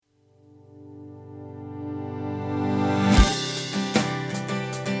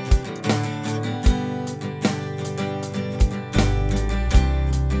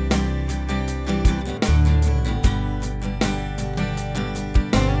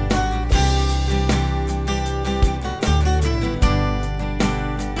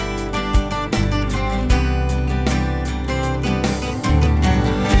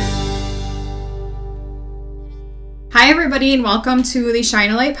everybody, and welcome to the Shine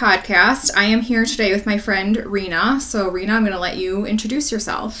a Light podcast. I am here today with my friend Rena. So Rena, I'm going to let you introduce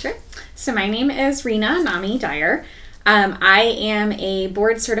yourself. Sure. So my name is Rena Nami Dyer. I am a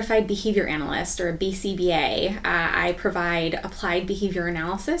board-certified behavior analyst, or a BCBA. I provide applied behavior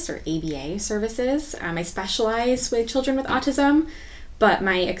analysis, or ABA, services. I specialize with children with autism, but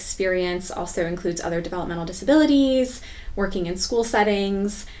my experience also includes other developmental disabilities, working in school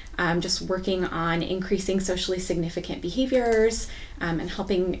settings, just working on increasing socially significant behaviors, and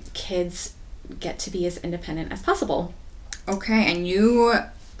helping kids get to be as independent as possible. Okay, and you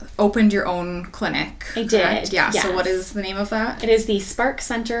opened your own clinic. I did. Correct? Yeah. Yes. So what is the name of that? It is the Spark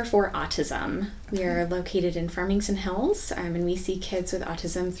Center for Autism. We are located in Farmington Hills, and we see kids with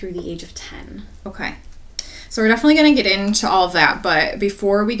autism through the age of 10. Okay. So we're definitely going to get into all of that, but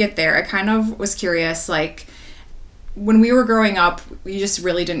before we get there, I kind of was curious, like, when we were growing up, we just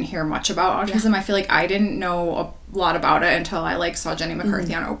really didn't hear much about autism. Yeah. I feel like I didn't know a lot about it until I saw Jenny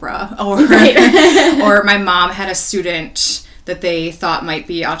McCarthy on Oprah, or my mom had a student that they thought might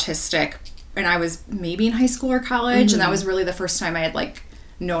be autistic, and I was maybe in high school or college, and that was really the first time I had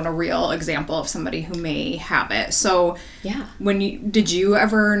known a real example of somebody who may have it. So yeah, did you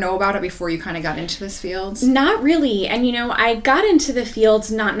ever know about it before you kind of got into this field? Not really. And I got into the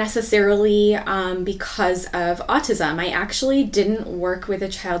field not necessarily because of autism. I actually didn't work with a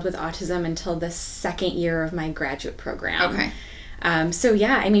child with autism until the second year of my graduate program. Okay. So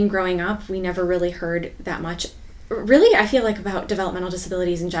yeah, growing up, we never really heard that much. Really, I feel like about developmental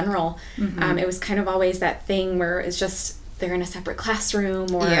disabilities in general. Mm-hmm. It was kind of always that thing where it's just they're in a separate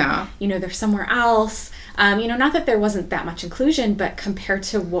classroom, or they're somewhere else. Not that there wasn't that much inclusion, but compared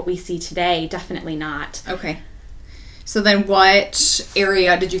to what we see today, definitely not. Okay. So then what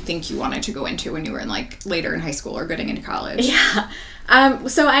area did you think you wanted to go into when you were in later in high school or getting into college? Yeah.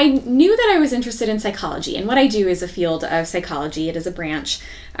 So I knew that I was interested in psychology, and what I do is a field of psychology. It is a branch.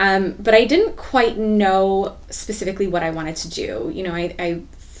 But I didn't quite know specifically what I wanted to do.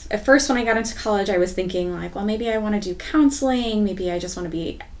 At first, when I got into college, I was thinking maybe I want to do counseling. Maybe I just want to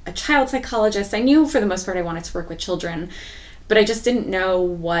be a child psychologist. I knew for the most part I wanted to work with children, but I just didn't know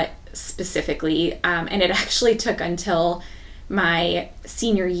what specifically. And it actually took until my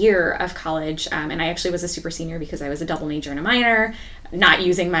senior year of college, and I actually was a super senior because I was a double major and a minor, not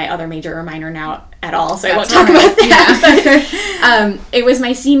using my other major or minor now at all, so I won't talk about that. Yeah. It was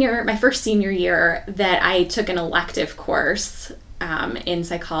my first senior year that I took an elective course in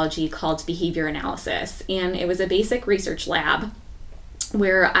psychology called behavior analysis, and it was a basic research lab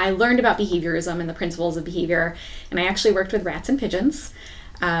where I learned about behaviorism and the principles of behavior, and I actually worked with rats and pigeons.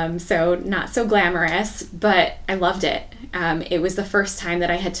 So not so glamorous, but I loved it. It was the first time that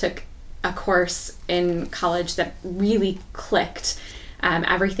I had took a course in college that really clicked.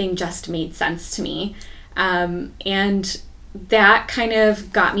 Everything just made sense to me. And that kind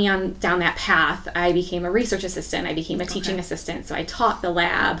of got me down that path. I became a research assistant. I became a teaching assistant. So I taught the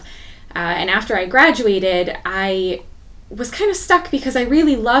lab. And after I graduated, I was kind of stuck because I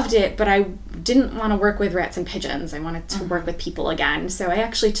really loved it, but I didn't want to work with rats and pigeons. I wanted to work with people again. So I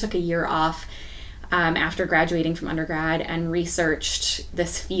actually took a year off after graduating from undergrad and researched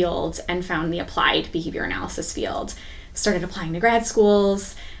this field and found the applied behavior analysis field. Started applying to grad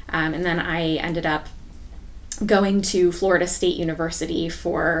schools, and then I ended up going to Florida State University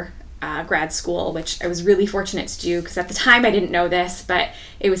for grad school, which I was really fortunate to do because at the time I didn't know this, but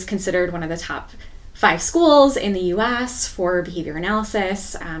it was considered one of the top 5 schools in the U.S. for behavior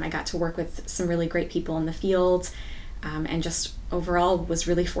analysis. I got to work with some really great people in the field, and just overall was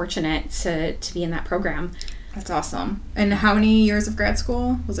really fortunate to be in that program. That's awesome. And how many years of grad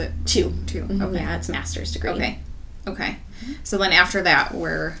school was it? 2. Mm-hmm. Okay. Yeah, it's a master's degree. Okay. So then after that,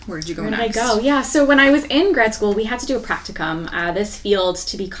 where did you go next? Where did I go? Yeah, so when I was in grad school, we had to do a practicum. This field,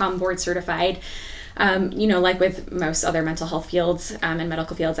 to become board certified, like with most other mental health fields and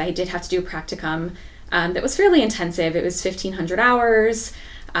medical fields, I did have to do a practicum that was fairly intensive. It was 1,500 hours.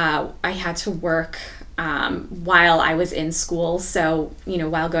 I had to work while I was in school. So,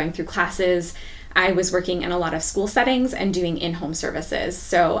 while going through classes, I was working in a lot of school settings and doing in-home services.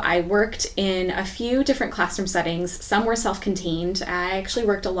 So I worked in a few different classroom settings. Some were self-contained. I actually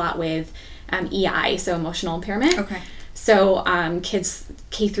worked a lot with EI, so emotional impairment. Okay. So kids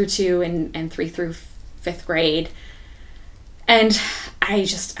K through 2 and 3 through 5th grade. And I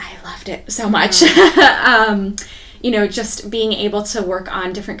loved it so much. Just being able to work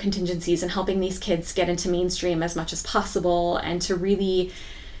on different contingencies and helping these kids get into mainstream as much as possible, and to really,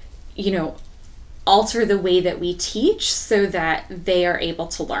 alter the way that we teach so that they are able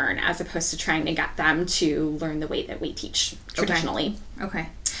to learn, as opposed to trying to get them to learn the way that we teach traditionally. Okay.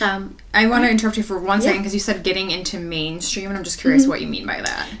 I want to interrupt you for one second because you said getting into mainstream, and I'm just curious what you mean by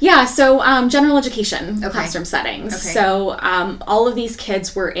that. Yeah, so general education classroom settings. Okay. So all of these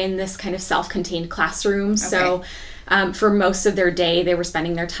kids were in this kind of self-contained classroom. So for most of their day, they were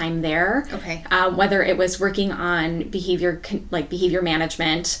spending their time there. Okay. Whether it was working on behavior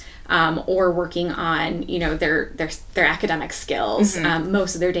management, or working on, their academic skills.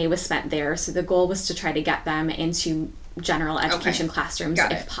 Most of their day was spent there. So the goal was to try to get them into general education classrooms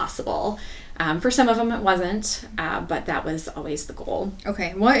if possible. For some of them it wasn't, but that was always the goal.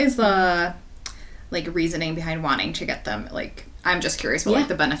 Okay. What is the reasoning behind wanting to get them I'm just curious what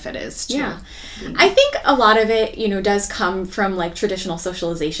the benefit is to I think a lot of it, does come from traditional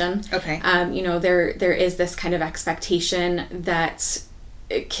socialization. Okay. There is this kind of expectation that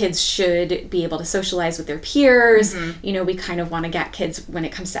kids should be able to socialize with their peers. We kind of want to get kids, when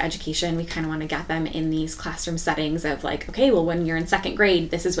it comes to education, we kind of want to get them in these classroom settings of okay, well, when you're in second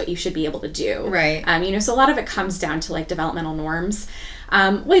grade, this is what you should be able to do. Right. So a lot of it comes down to developmental norms,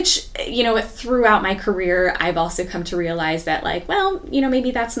 which, throughout my career, I've also come to realize that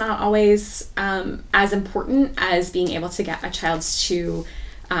maybe that's not always as important as being able to get a child to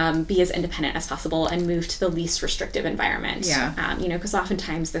be as independent as possible and move to the least restrictive environment. Yeah. Because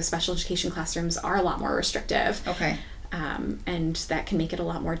oftentimes those special education classrooms are a lot more restrictive. Okay. And that can make it a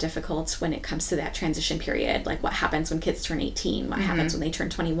lot more difficult when it comes to that transition period. What happens when kids turn 18? What happens when they turn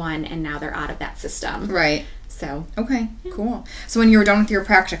 21 and now they're out of that system? Right. So. Okay, cool. So when you were done with your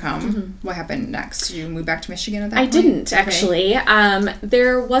practicum, what happened next? You moved back to Michigan at that point? I didn't, actually.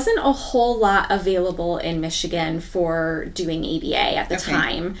 There wasn't a whole lot available in Michigan for doing ABA at the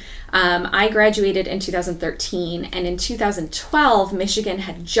time. I graduated in 2013, and in 2012, Michigan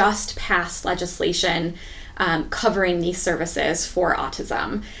had just passed legislation covering these services for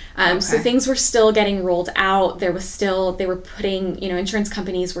autism. So things were still getting rolled out. They were putting, insurance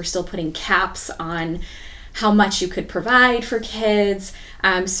companies were still putting caps on how much you could provide for kids.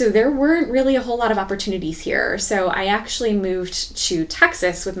 So there weren't really a whole lot of opportunities here. So I actually moved to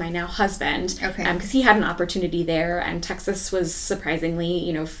Texas with my now husband, because he had an opportunity there, and Texas was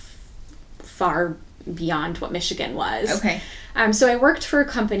surprisingly, far beyond what Michigan was. Okay. So I worked for a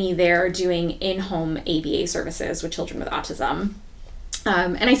company there doing in-home ABA services with children with autism.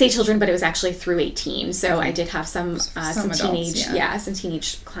 And I say children, but it was actually through 18. So I did have some adults, some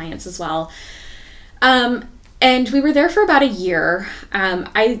teenage clients as well. And we were there for about a year.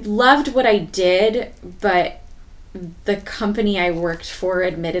 I loved what I did, but the company I worked for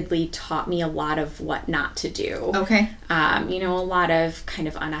admittedly taught me a lot of what not to do. Okay. A lot of kind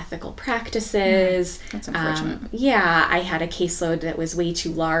of unethical practices. That's unfortunate. I had a caseload that was way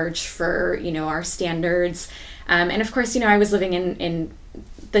too large for, our standards. And of course, I was living in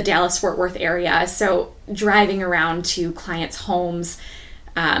the Dallas-Fort Worth area, so driving around to clients' homes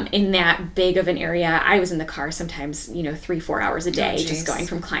in that big of an area, I was in the car sometimes, 3-4 hours a day, just going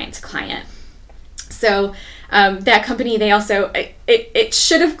from client to client. So that company, they also, it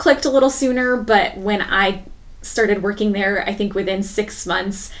should have clicked a little sooner, but when I started working there, I think within 6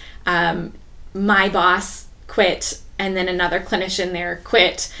 months, my boss quit, and then another clinician there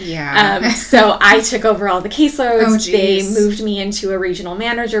quit. Yeah. So I took over all the caseloads. Oh, they moved me into a regional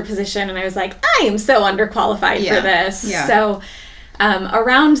manager position, and I was like, I am so underqualified for this. Yeah. So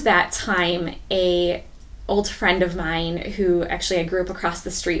around that time, a old friend of mine who actually I grew up across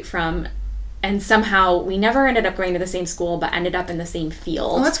the street from, and somehow we never ended up going to the same school, but ended up in the same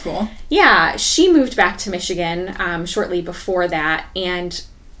field. Oh, that's cool. Yeah, she moved back to Michigan shortly before that, and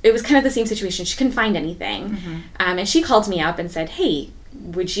it was kind of the same situation. She couldn't find anything. And she called me up and said, hey,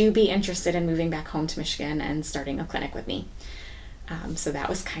 would you be interested in moving back home to Michigan and starting a clinic with me? So that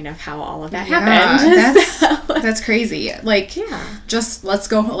was kind of how all of that happened. That's crazy. Just let's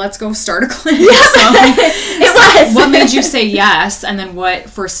go start a clinic. Yeah. So, it was. What made you say yes? And then what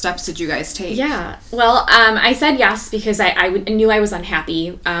first steps did you guys take? Yeah. Well, I said yes because I knew I was unhappy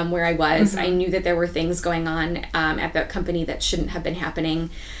where I was. I knew that there were things going on at the company that shouldn't have been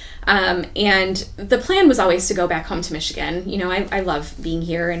happening. And the plan was always to go back home to Michigan. I love being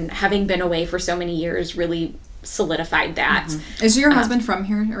here, and having been away for so many years really solidified that. Is your husband from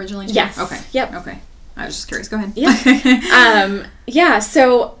here originally too? Yes. Okay. Yep. Okay. I was just curious. Go ahead. Yeah.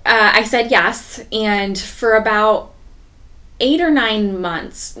 So I said yes, and for about 8 or 9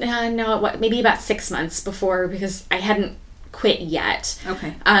 months, maybe about 6 months before, because I hadn't quit yet.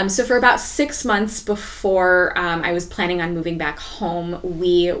 Okay. So for about 6 months before I was planning on moving back home,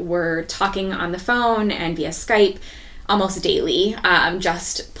 we were talking on the phone and via Skype almost daily,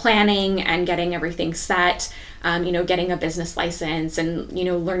 just planning and getting everything set. Getting a business license and,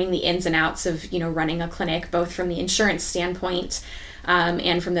 learning the ins and outs of, running a clinic, both from the insurance standpoint,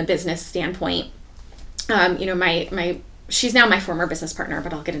 and from the business standpoint. You know, she's now my former business partner,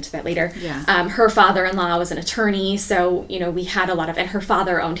 but I'll get into that later. Yeah. Her father-in-law was an attorney, so, you know, we had a lot of, and her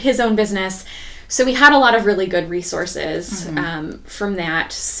father owned his own business. So we had a lot of really good resources from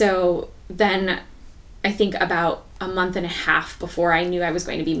that. So then I think about a month and a half before I knew I was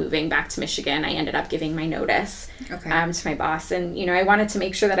going to be moving back to Michigan, I ended up giving my notice to my boss. And, you know, I wanted to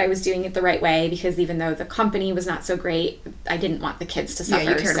make sure that I was doing it the right way, because even though the company was not so great, I didn't want the kids to suffer. Yeah,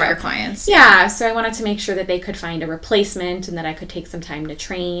 you cared about your clients. Yeah, so I wanted to make sure that they could find a replacement and that I could take some time to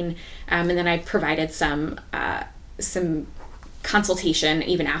train. And then I provided some consultation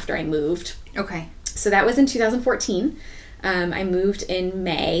even after I moved. Okay. So that was in 2014. I moved in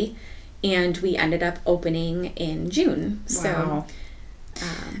May, and we ended up opening in June. Wow.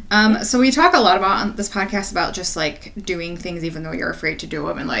 So we talk a lot about on this podcast about just like doing things even though you're afraid to do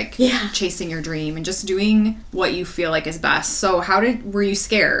them, and like chasing your dream and just doing what you feel like is best. So were you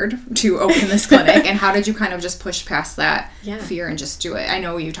scared to open this clinic, and how did you kind of just push past that fear and just do it? I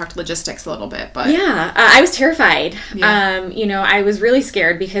know you talked logistics a little bit, but I was terrified. Yeah. You know, I was really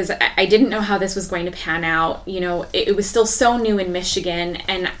scared because I didn't know how this was going to pan out. You know, it was still so new in Michigan,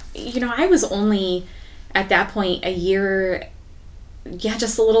 and you know, I was only at that point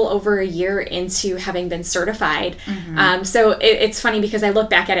just a little over a year into having been certified. So it's funny because I look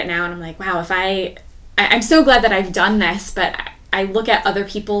back at it now and I'm like, wow, I'm so glad that I've done this, but I look at other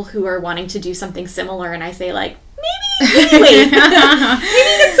people who are wanting to do something similar and I say like, maybe wait, maybe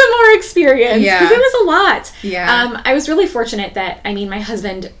get some more experience, because it was a lot. Yeah. I was really fortunate that, I mean, my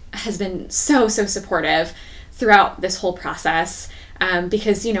husband has been so supportive throughout this whole process.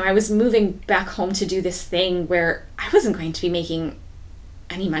 Because, you know, I was moving back home to do this thing where I wasn't going to be making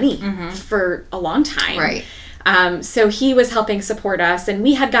any money for a long time. Right. So he was helping support us, and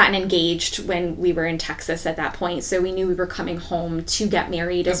we had gotten engaged when we were in Texas at that point. So we knew we were coming home to get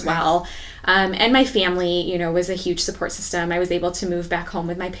married as well. And my family, you know, was a huge support system. I was able to move back home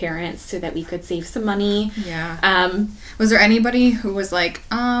with my parents so that we could save some money. Yeah. Was there anybody who was like,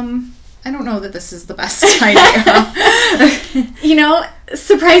 I don't know that this is the best idea? You know,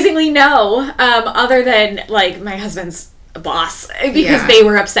 surprisingly, no. Other than like my husband's boss, because they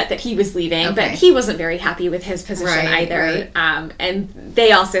were upset that he was leaving, but he wasn't very happy with his position either. Right. And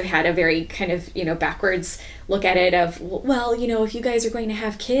they also had a very kind of, you know, backwards look at it of, well, you know, if you guys are going to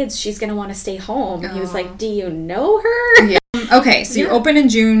have kids, she's going to want to stay home. And he was like, do you know her? Yeah. Okay, so you opened in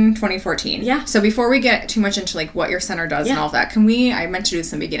June 2014. Yeah. So before we get too much into like what your center does and all that, I meant to do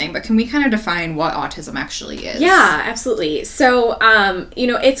this in the beginning, but can we kind of define what autism actually is? Yeah, absolutely. So, you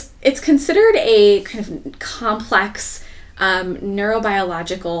know, it's considered a kind of complex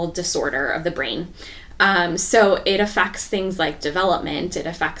neurobiological disorder of the brain. So it affects things like development. It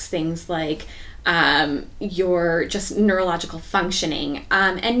affects things like your just neurological functioning.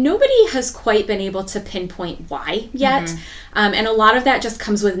 And nobody has quite been able to pinpoint why yet. And a lot of that just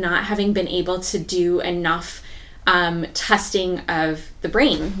comes with not having been able to do enough testing of the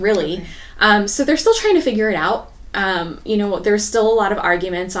brain, really. So they're still trying to figure it out. You know, there's still a lot of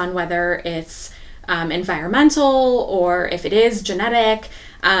arguments on whether it's environmental or if it is genetic.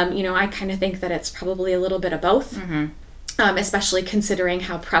 You know, I kind of think that it's probably a little bit of both. Especially considering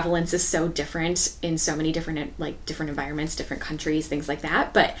how prevalence is so different in so many different environments, different countries, things like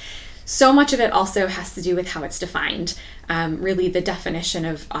that. But so much of it also has to do with how it's defined. Really, the definition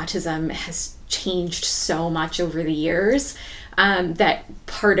of autism has changed so much over the years that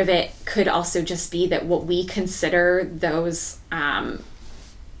part of it could also just be that what we consider those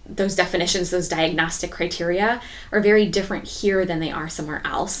definitions, those diagnostic criteria, are very different here than they are somewhere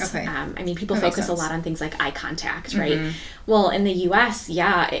else. Okay. I mean, people focus a lot on things like eye contact, right? Well, in the U.S.,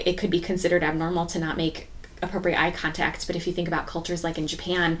 it could be considered abnormal to not make appropriate eye contact, but if you think about cultures like in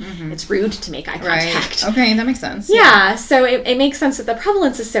Japan, it's rude to make eye contact. Right. Okay, that makes sense. Yeah, so it makes sense that the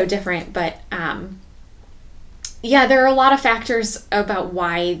prevalence is so different, but there are a lot of factors about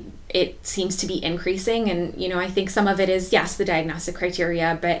why it seems to be increasing. And, you know, I think some of it is, yes, the diagnostic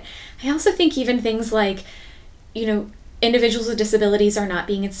criteria, but I also think even things like, you know, individuals with disabilities are not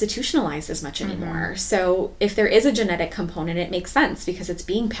being institutionalized as much anymore. So if there is a genetic component, it makes sense because it's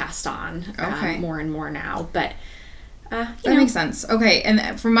being passed on more and more now. But that makes sense. Okay,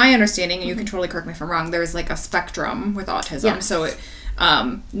 and from my understanding, and you can totally correct me if I'm wrong, there's like a spectrum with autism. Yes. So it,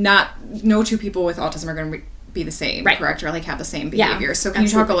 no two people with autism are going to be the same, right. correct? Or like have the same Yeah, behavior. So can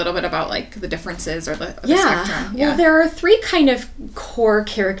absolutely. you talk a little bit about like the differences or the Yeah. spectrum? Well, there are 3 kind of core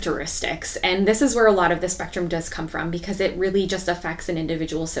characteristics, and this is where a lot of the spectrum does come from because it really just affects an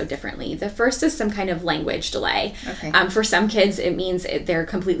individual so differently. The first is some kind of language delay. Okay. For some kids, it means they're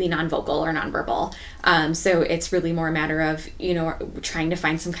completely nonvocal or nonverbal. So it's really more a matter of, trying to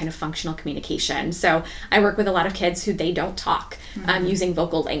find some kind of functional communication. So I work with a lot of kids who they don't talk using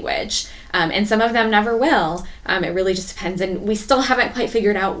vocal language. And some of them never will. It really just depends. And we still haven't quite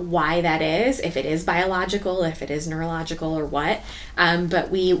figured out why that is, if it is biological, if it is neurological or what. But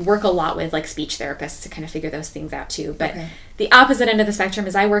we work a lot with like speech therapists to kind of figure those things out too. But the opposite end of the spectrum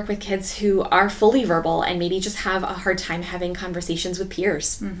is I work with kids who are fully verbal and maybe just have a hard time having conversations with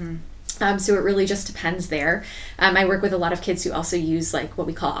peers. So it really just depends there. I work with a lot of kids who also use like what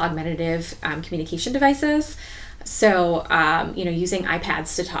we call augmentative communication devices. So, using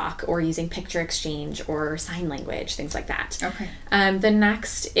iPads to talk or using picture exchange or sign language, things like that. Okay. The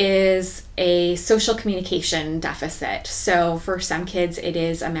next is a social communication deficit. So for some kids, it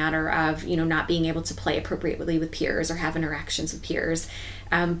is a matter of, not being able to play appropriately with peers or have interactions with peers.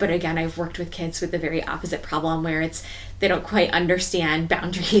 But again, I've worked with kids with the very opposite problem where they don't quite understand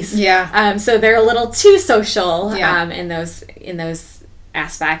boundaries. Yeah. So they're a little too social Yeah. in those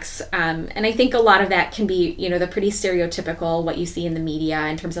aspects. And I think a lot of that can be, the pretty stereotypical, what you see in the media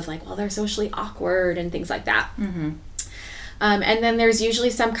in terms of like, well, they're socially awkward and things like that. And then there's usually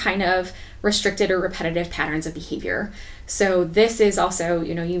some kind of restricted or repetitive patterns of behavior. So this is also,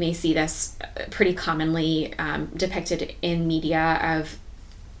 you may see this pretty commonly depicted in media of,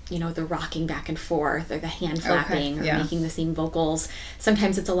 the rocking back and forth or the hand flapping or making the same vocals.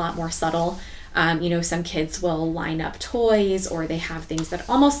 Sometimes it's a lot more subtle. Some kids will line up toys or they have things that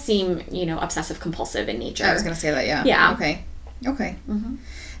almost seem, obsessive compulsive in nature. I was going to say that, yeah. Yeah. Okay.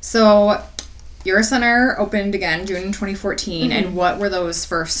 So your center opened again June 2014, and what were those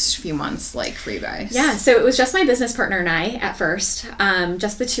first few months like for you guys? Yeah, so it was just my business partner and I at first,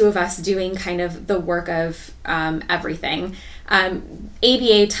 just the two of us doing kind of the work of everything.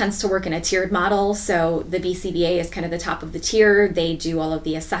 ABA tends to work in a tiered model, so the BCBA is kind of the top of the tier. They do all of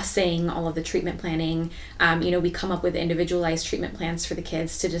the assessing, all of the treatment planning. We come up with individualized treatment plans for the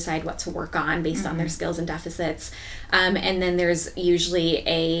kids to decide what to work on based on their skills and deficits. And then there's usually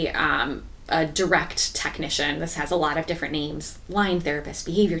a direct technician. This has a lot of different names: line therapist,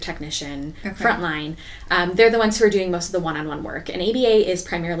 behavior technician, frontline. They're the ones who are doing most of the one-on-one work, and ABA is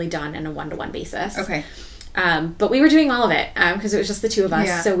primarily done on a one-to-one basis. Okay. But we were doing all of it because it was just the two of us.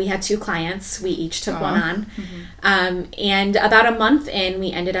 Yeah. So we had 2 clients. We each took one on. And about a month in,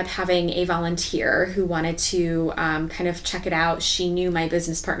 we ended up having a volunteer who wanted to kind of check it out. She knew my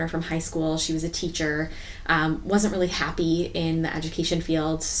business partner from high school. She was a teacher, wasn't really happy in the education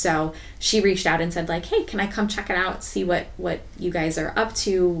field. So she reached out and said like, hey, can I come check it out? See what you guys are up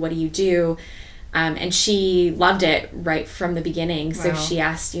to? What do you do? And she loved it right from the beginning. So she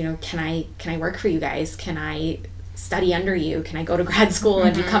asked, can I work for you guys? Can I study under you? Can I go to grad school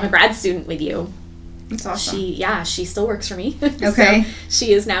and become a grad student with you? That's awesome. She still works for me. Okay. So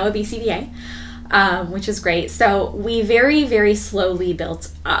she is now a BCBA, which is great. So we very, very slowly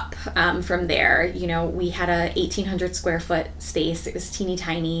built up from there. We had a 1,800 square foot space. It was teeny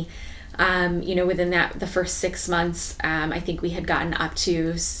tiny. Within the first 6 months, I think we had gotten up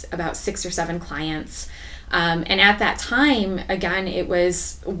to about 6 or 7 clients. And at that time, again,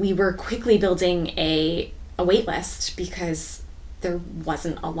 we were quickly building a wait list because there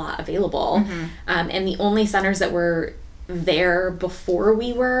wasn't a lot available. And the only centers that were there before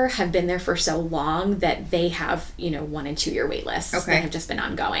we have been there for so long that they have, 1 and 2 year wait lists that have just been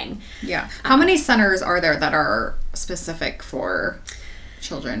ongoing. Yeah. How many centers are there that are specific for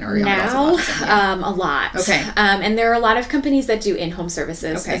children or young adults with autism? A lot. Okay. And there are a lot of companies that do in-home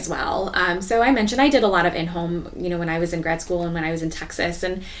services as well. So I mentioned I did a lot of in-home, when I was in grad school and when I was in Texas,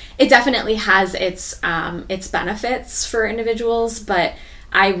 and it definitely has its benefits for individuals, but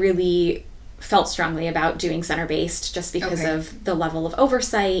I really felt strongly about doing center-based just because of the level of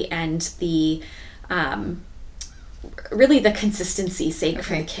oversight and the really the consistency sake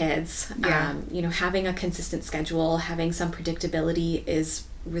for the kids. Having a consistent schedule, having some predictability is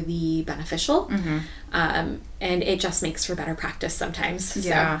really beneficial. And it just makes for better practice sometimes.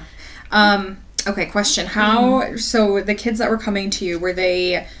 Yeah. Okay, question. So the kids that were coming to you, were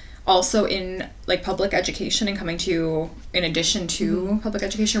they also in like public education and coming to you in addition to public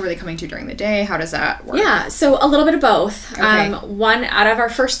education? Were they coming to you during the day? How does that work? Yeah, so a little bit of both. Okay. One, out of our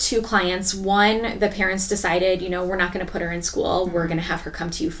first 2 clients, one, the parents decided, we're not going to put her in school. We're going to have her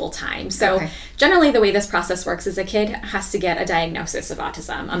come to you full time. So generally the way this process works is a kid has to get a diagnosis of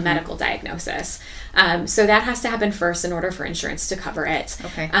autism, a medical diagnosis. So that has to happen first in order for insurance to cover it.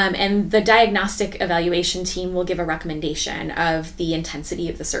 Okay. And the diagnostic evaluation team will give a recommendation of the intensity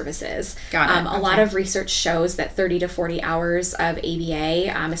of the services. Got it. A lot of research shows that 30 to 40 hours of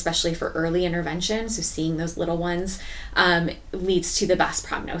ABA, especially for early intervention, so seeing those little ones, leads to the best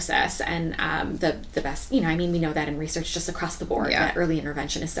prognosis and the best, we know that in research just across the board, that early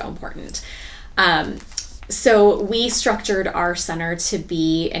intervention is so important. So we structured our center to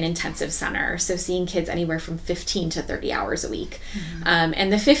be an intensive center, so seeing kids anywhere from 15 to 30 hours a week.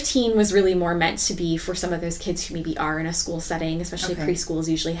 And the 15 was really more meant to be for some of those kids who maybe are in a school setting, especially preschool is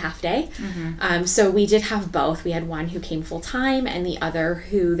usually half day. So we did have both. We had one who came full time and the other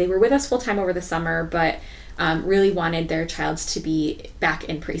who they were with us full time over the summer, but really wanted their child to be back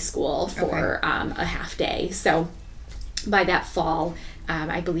in preschool for a half day. So by that fall,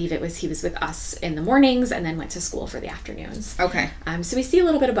 I believe he was with us in the mornings and then went to school for the afternoons. Okay. So we see a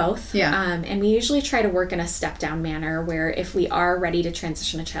little bit of both. Yeah. And we usually try to work in a step-down manner where if we are ready to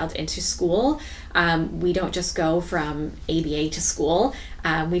transition a child into school, we don't just go from ABA to school.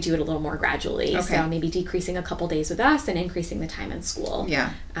 We do it a little more gradually. Okay. So maybe decreasing a couple days with us and increasing the time in school.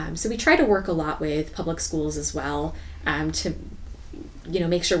 Yeah. So we try to work a lot with public schools as well to,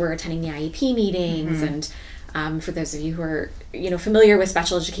 make sure we're attending the IEP meetings and for those of you who are, familiar with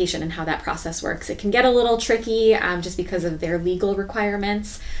special education and how that process works, it can get a little tricky just because of their legal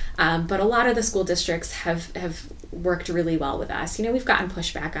requirements. But a lot of the school districts have worked really well with us. We've gotten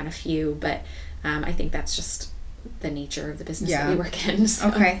pushback on a few, but I think that's just the nature of the business that we work in. So.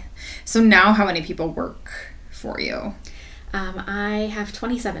 Okay. So now how many people work for you? I have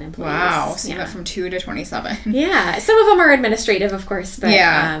 27 employees. Wow. So you went from 2 to 27. Yeah. Some of them are administrative, of course, but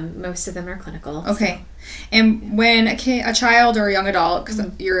most of them are clinical. Okay. So. And when a child or a young adult, because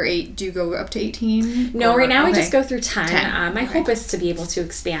you're 8, do you go up to 18? No, right now I just go through 10. My Okay. hope is to be able to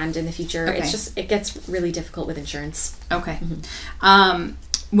expand in the future. Okay. It's just, it gets really difficult with insurance. Okay.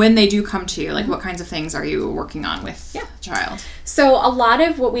 When they do come to you, like what kinds of things are you working on with the child? So a lot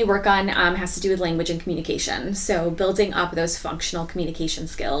of what we work on has to do with language and communication. So building up those functional communication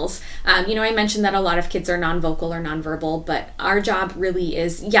skills. I mentioned that a lot of kids are non-vocal or non-verbal, but our job really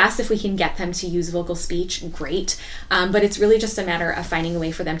is, yes, if we can get them to use vocal speech, great. But it's really just a matter of finding a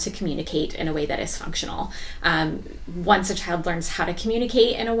way for them to communicate in a way that is functional. Once a child learns how to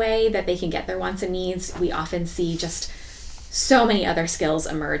communicate in a way that they can get their wants and needs, we often see just so many other skills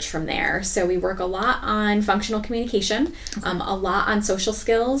emerge from there. So we work a lot on functional communication, a lot on social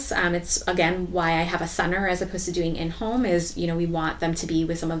skills. It's, again, why I have a center as opposed to doing in-home is, we want them to be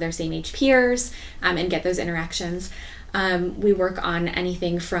with some of their same age peers and get those interactions. We work on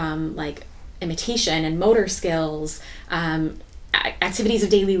anything from like imitation and motor skills, activities of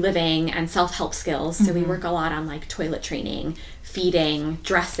daily living and self-help skills. So we work a lot on like toilet training, feeding,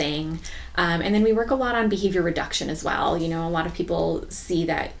 dressing, and then we work a lot on behavior reduction as well. A lot of people see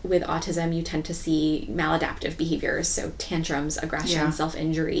that with autism you tend to see maladaptive behaviors, so tantrums, aggression,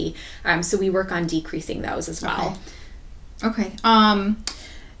 self-injury. So we work on decreasing those as well. Okay.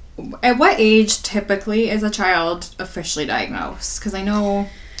 At what age typically is a child officially diagnosed? Because I know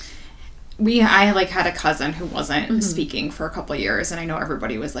I had a cousin who wasn't speaking for a couple of years, and I know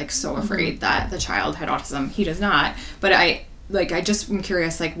everybody was like so afraid that the child had autism. He does not, but I just am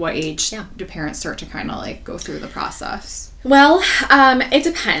curious, like what age do parents start to kind of like go through the process? Well, it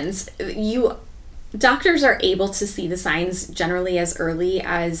depends. Doctors are able to see the signs generally as early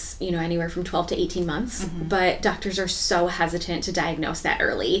as, anywhere from 12 to 18 months, but doctors are so hesitant to diagnose that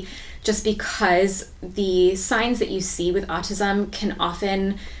early just because the signs that you see with autism can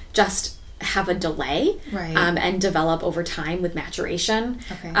often just have a delay and develop over time with maturation.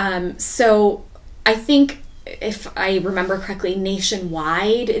 Okay. So I think if I remember correctly,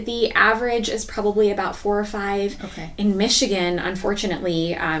 nationwide, the average is probably about 4 or 5. Okay. In Michigan,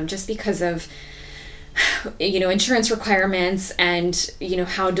 unfortunately, just because of insurance requirements and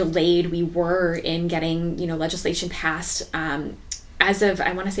how delayed we were in getting legislation passed, as of,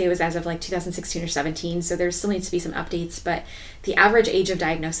 I want to say it was as of like 2016 or 17, so there still needs to be some updates, but the average age of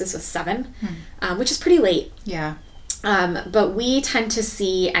diagnosis was 7, which is pretty late. Yeah. But we tend to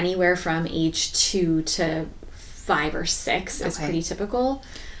see anywhere from age 2 to 5 or 6 is pretty typical.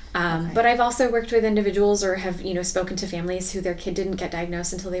 But I've also worked with individuals or have, spoken to families who their kid didn't get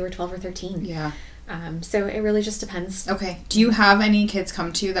diagnosed until they were 12 or 13. Yeah. So it really just depends. Okay. Do you have any kids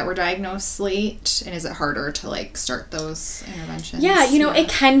come to you that were diagnosed late? And is it harder to like start those interventions? Yeah, it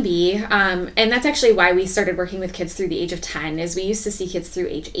can be. And that's actually why we started working with kids through the age of 10 is we used to see kids through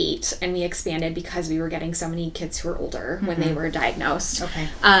age 8 and we expanded because we were getting so many kids who were older when they were diagnosed. Okay.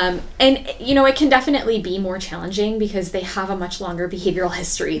 And, it can definitely be more challenging because they have a much longer behavioral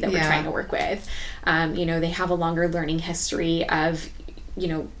history that we're trying to work with. They have a longer learning history of,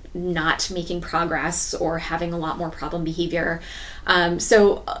 not making progress or having a lot more problem behavior.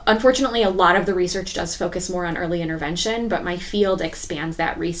 So unfortunately, a lot of the research does focus more on early intervention, but my field expands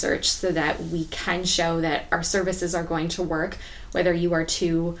that research so that we can show that our services are going to work, whether you are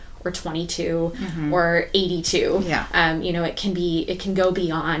 2 or 22 or 82. Yeah. It can go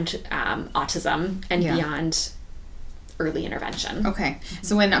beyond autism and beyond early intervention. Okay.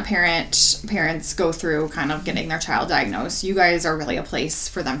 So when parents go through kind of getting their child diagnosed, you guys are really a place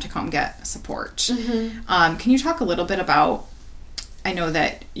for them to come get support. Can you talk a little bit about, I know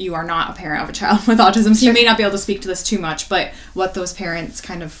that you are not a parent of a child with autism, so you may not be able to speak to this too much, but what those parents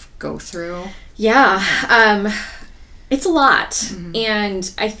kind of go through? Yeah. It's a lot.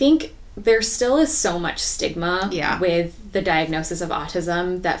 And I think there still is so much stigma with the diagnosis of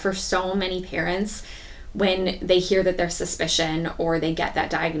autism that for so many parents, when they hear that there's suspicion or they get that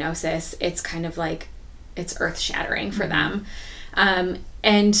diagnosis, it's kind of like it's earth-shattering for them.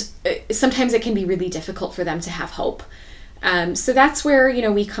 And sometimes it can be really difficult for them to have hope. So that's where,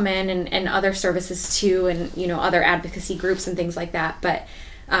 we come in and other services too, and, other advocacy groups and things like that. But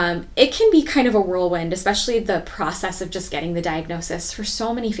it can be kind of a whirlwind, especially the process of just getting the diagnosis. For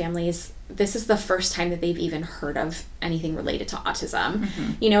so many families, this is the first time that they've even heard of anything related to autism.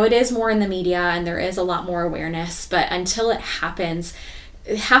 It is more in the media and there is a lot more awareness, but until it happens,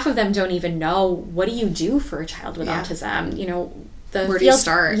 half of them don't even know, what do you do for a child with autism? Where do you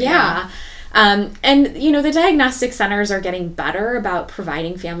start? And, the diagnostic centers are getting better about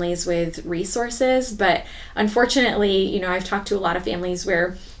providing families with resources, but unfortunately, I've talked to a lot of families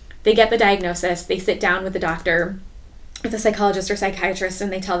where they get the diagnosis, they sit down with the doctor, with a psychologist or psychiatrist,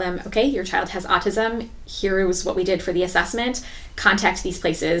 and they tell them, okay, your child has autism, here is what we did for the assessment, contact these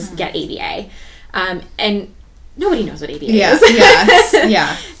places, get ABA. And nobody knows what ABA is.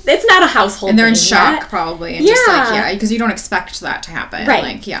 It's not a household and they're in thing shock yet. probably, and just like because you don't expect that to happen,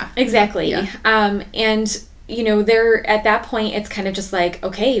 right? Exactly. And they're at that point, it's kind of just like,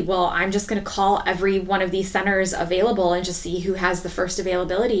 okay, well, I'm just going to call every one of these centers available and just see who has the first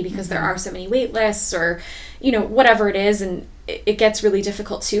availability, because there are so many wait lists or whatever it is. And it gets really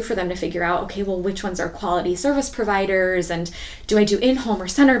difficult too for them to figure out, okay, well, which ones are quality service providers, and do I do in-home or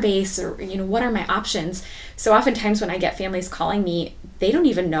center-based, or what are my options? So oftentimes when I get families calling me, they don't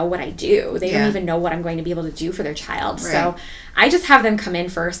even know what I do. They don't even know what I'm going to be able to do for their child. Right. So I just have them come in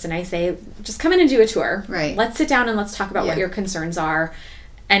first and I say, just come in and do a tour. Right. Let's sit down and let's talk about what your concerns are,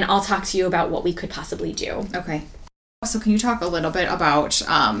 and I'll talk to you about what we could possibly do. Okay. So can you talk a little bit about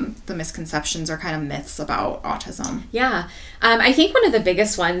the misconceptions or kind of myths about autism? Yeah. I think one of the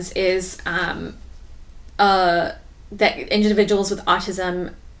biggest ones is that individuals with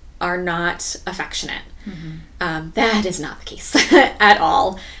autism are not affectionate. That is not the case at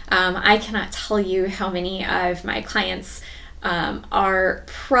all. I cannot tell you how many of my clients are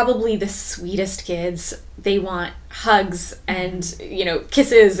probably the sweetest kids. They want hugs and,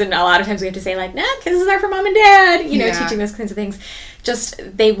 kisses. And a lot of times we have to say like, nah, kisses are for mom and dad, teaching those kinds of things.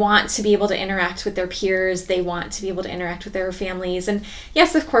 Just, they want to be able to interact with their peers. They want to be able to interact with their families. And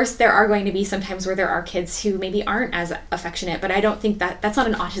yes, of course, there are going to be some times where there are kids who maybe aren't as affectionate, but I don't think that's not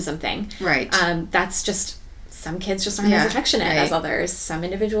an autism thing. Right. That's just, some kids just aren't as affectionate as others. Some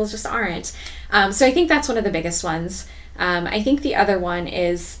individuals just aren't. So I think that's one of the biggest ones. I think the other one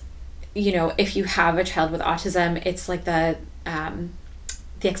is, if you have a child with autism, it's like the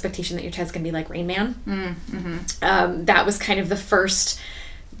expectation that your child's going to be like Rain Man. That was kind of the first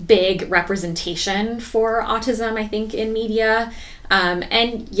big representation for autism, I think, in media.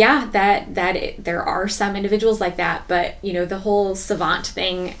 And yeah, there are some individuals like that, but the whole savant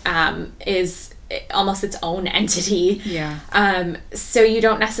thing is almost its own entity. So you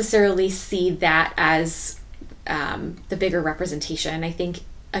don't necessarily see that as the bigger representation. I think,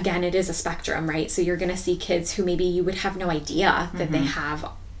 again, it is a spectrum, right? So you're going to see kids who maybe you would have no idea that they have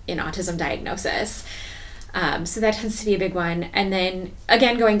an autism diagnosis. So that tends to be a big one. And then,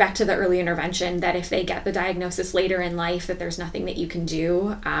 again, going back to the early intervention, that if they get the diagnosis later in life, that there's nothing that you can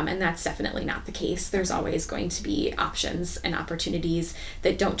do. And that's definitely not the case. There's always going to be options and opportunities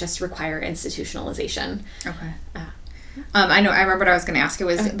that don't just require institutionalization. Okay. I remember what I was going to ask you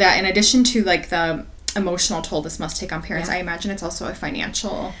was that in addition to like the emotional toll this must take on parents, I imagine it's also a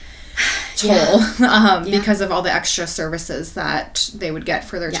financial toll because of all the extra services that they would get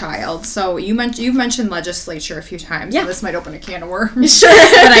for their child. So you've mentioned legislature a few times. So this might open a can of worms. Sure.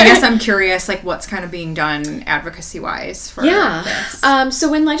 But I guess I'm curious, like, what's kind of being done advocacy-wise for this? So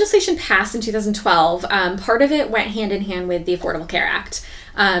when legislation passed in 2012, part of it went hand in hand with the Affordable Care Act.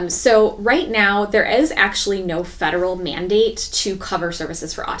 So right now, there is actually no federal mandate to cover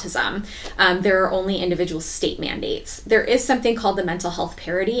services for autism. There are only individual state mandates. There is something called the Mental Health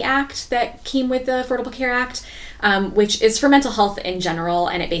Parity Act that came with the Affordable Care Act, which is for mental health in general,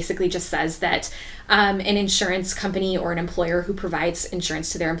 and it basically just says that an insurance company or an employer who provides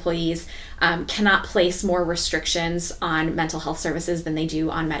insurance to their employees cannot place more restrictions on mental health services than they do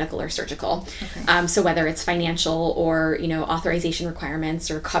on medical or surgical. Okay. So whether it's financial or, authorization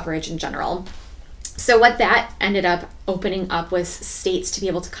requirements or coverage in general. So what that ended up opening up was states to be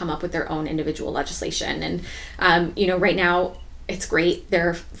able to come up with their own individual legislation. And, right now it's great. There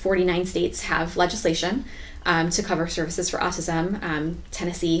are 49 states have legislation to cover services for autism.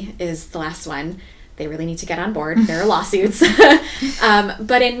 Tennessee is the last one. They really need to get on board. There are lawsuits.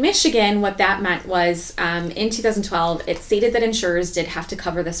 But in Michigan, what that meant was in 2012, it stated that insurers did have to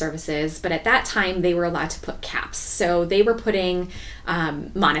cover the services, but at that time they were allowed to put caps. So they were putting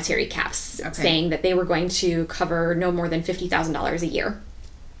monetary caps, saying that they were going to cover no more than $50,000 a year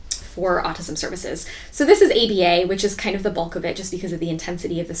for autism services. So this is ABA, which is kind of the bulk of it just because of the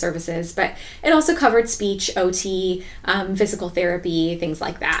intensity of the services, but it also covered speech, OT, physical therapy, things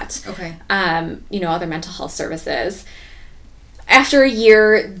like that. Okay. Other mental health services. After a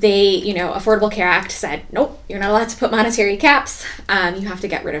year, they, Affordable Care Act said, nope, you're not allowed to put monetary caps. You have to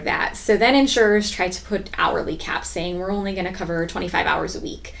get rid of that. So then insurers tried to put hourly caps, saying we're only going to cover 25 hours a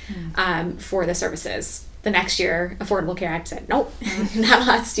week for the services. The next year, Affordable Care Act said, nope, you're not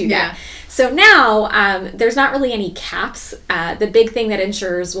allowed to do that. So now there's not really any caps. The big thing that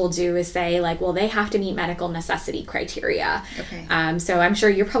insurers will do is say, they have to meet medical necessity criteria. Okay. So I'm sure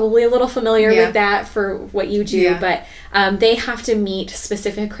you're probably a little familiar with that for what you do, but they have to meet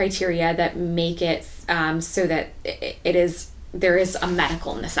specific criteria that make it so that there is a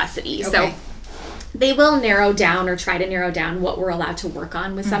medical necessity. Okay. So they will narrow down or try to narrow down what we're allowed to work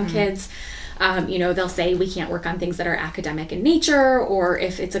on with some kids. They'll say we can't work on things that are academic in nature, or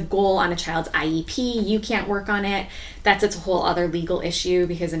if it's a goal on a child's IEP, you can't work on it. That's a whole other legal issue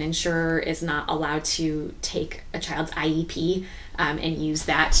because an insurer is not allowed to take a child's IEP and use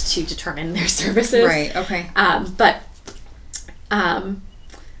that to determine their services. Right, okay.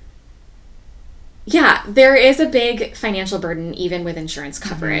 There is a big financial burden even with insurance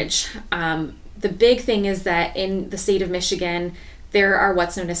coverage. The big thing is that in the state of Michigan, there are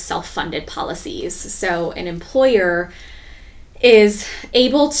what's known as self-funded policies. So an employer is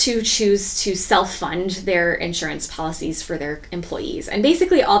able to choose to self-fund their insurance policies for their employees. And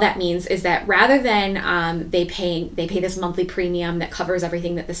basically all that means is that rather than they pay this monthly premium that covers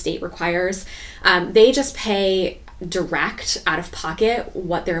everything that the state requires, they just pay direct out of pocket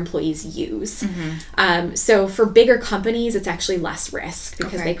what their employees use. So for bigger companies, it's actually less risk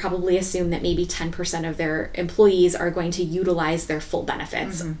because they probably assume that maybe 10% of their employees are going to utilize their full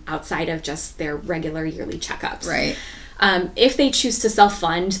benefits outside of just their regular yearly checkups. Right. If they choose to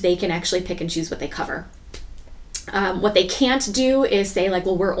self-fund, they can actually pick and choose what they cover. What they can't do is say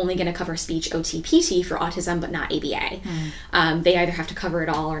we're only going to cover speech, OT, PT for autism, but not ABA. They either have to cover it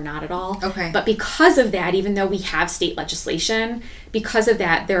all or not at all. Okay. But because of that, even though we have state legislation, because of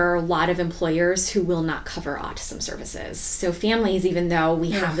that, there are a lot of employers who will not cover autism services. So families, even though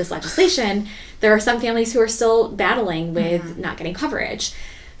we have this legislation, there are some families who are still battling with not getting coverage.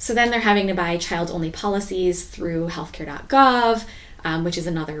 So then they're having to buy child-only policies through healthcare.gov, which is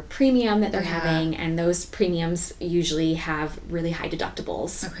another premium that they're having, and those premiums usually have really high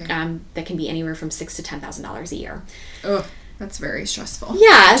deductibles that can be anywhere from $6,000 to $10,000 a year. Oh, that's very stressful.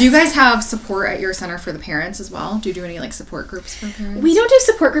 Yeah. Do you guys have support at your center for the parents as well? Do you do any support groups for parents? We don't do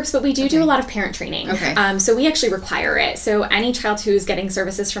support groups, but we do a lot of parent training. Okay. So we actually require it. So any child who's getting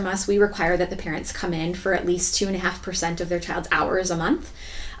services from us, we require that the parents come in for at least 2.5% of their child's hours a month.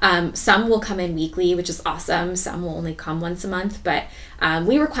 Some will come in weekly, which is awesome. Some will only come once a month, but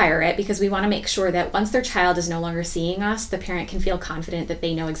we require it because we want to make sure that once their child is no longer seeing us, the parent can feel confident that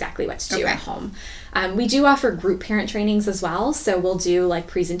they know exactly what to do at home. We do offer group parent trainings as well. So we'll do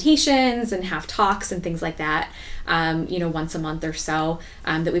presentations and have talks and things like that, once a month or so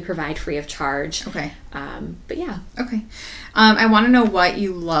that we provide free of charge. Okay. But yeah. Okay. I want to know what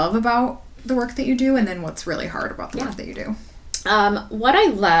you love about the work that you do and then what's really hard about the work that you do. What I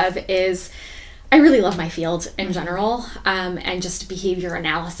love is I really love my field in general, and just behavior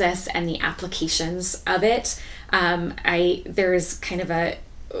analysis and the applications of it. There's kind of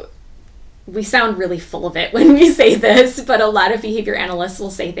we sound really full of it when we say this, but a lot of behavior analysts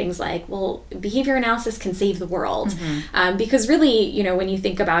will say things like, well, behavior analysis can save the world. Because really, you know, when you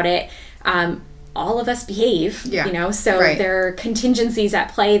think about it, all of us behave, you know, so there are contingencies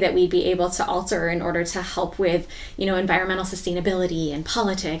at play that we'd be able to alter in order to help with, you know, environmental sustainability and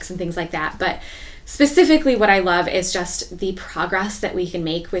politics and things like that. But specifically what I love is just the progress that we can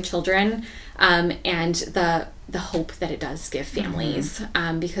make with children, and the hope that it does give families,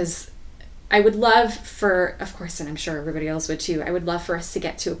 because I would love for, of course, and I'm sure everybody else would too, I would love for us to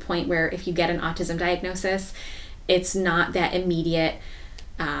get to a point where if you get an autism diagnosis, it's not that immediate,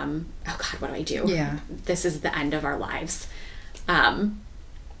 oh God, what do I do? Yeah. This is the end of our lives.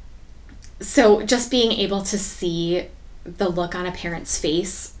 So just being able to see the look on a parent's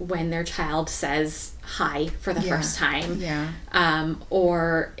face when their child says hi for the first time,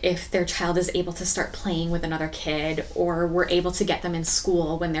 or if their child is able to start playing with another kid, or we're able to get them in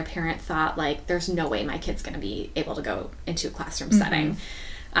school when their parent thought like, there's no way my kid's going to be able to go into a classroom setting.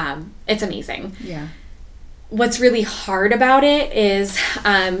 It's amazing. What's really hard about it is,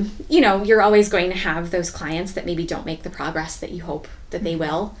 you know, you're always going to have those clients that maybe don't make the progress that you hope that they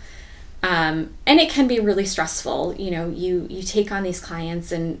will. And it can be really stressful. You know, you take on these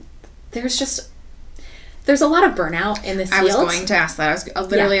clients and there's a lot of burnout in this field. I was going to ask that. I was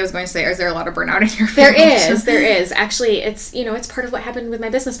going to say, is there a lot of burnout in your field? There is. Actually, it's, you know, it's part of what happened with my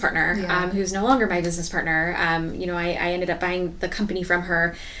business partner, who's no longer my business partner. You know, I ended up buying the company from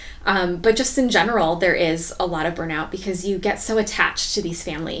her. But just in general, there is a lot of burnout because you get so attached to these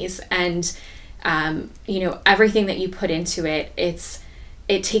families, and, you know, everything that you put into it,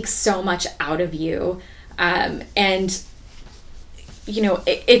 it takes so much out of you. And, you know,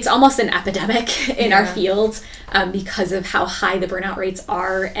 it's almost an epidemic in our field, because of how high the burnout rates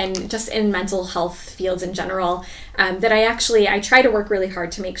are, and just in mental health fields in general, that I try to work really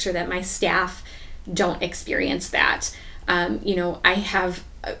hard to make sure that my staff don't experience that. You know,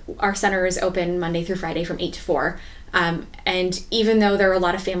 our center is open Monday through Friday from 8 to 4. And even though there are a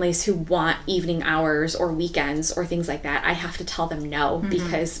lot of families who want evening hours or weekends or things like that, I have to tell them no,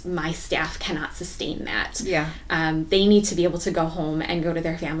 because my staff cannot sustain that. They need to be able to go home and go to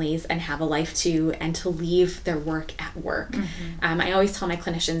their families and have a life too, and to leave their work at work. I always tell my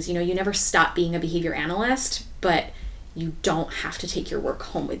clinicians, you know, you never stop being a behavior analyst, but you don't have to take your work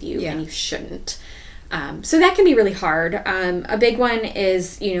home with you, and you shouldn't. So that can be really hard. A big one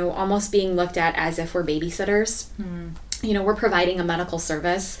is, you know, almost being looked at as if we're babysitters. You know, we're providing a medical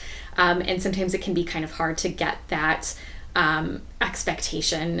service, and sometimes it can be kind of hard to get that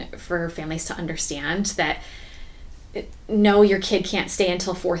expectation for families to understand that, no, your kid can't stay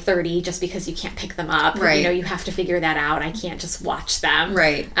until 4:30 just because you can't pick them up. You know, you have to figure that out. I can't just watch them.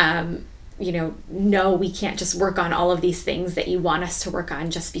 You know, no, we can't just work on all of these things that you want us to work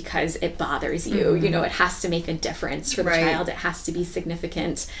on just because it bothers you. You know, it has to make a difference for the child. It has to be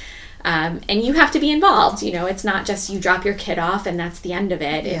significant. And you have to be involved. You know, it's not just you drop your kid off and that's the end of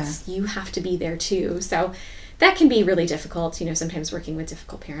it. It's you have to be there too. So that can be really difficult, you know, sometimes working with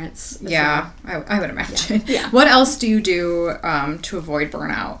difficult parents. I would imagine. What else do you do to avoid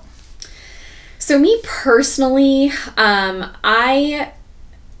burnout? So me personally, I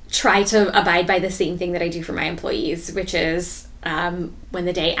try to abide by the same thing that I do for my employees, which is when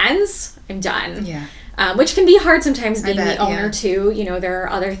the day ends, I'm done. Which can be hard sometimes being the owner too. You know, there are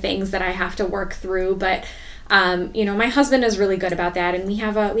other things that I have to work through, but you know, my husband is really good about that, and we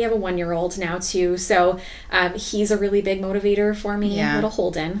have a 1-year-old now too. So he's a really big motivator for me. Little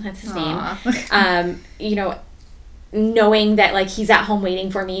Holden, that's his name. You know, knowing that like he's at home waiting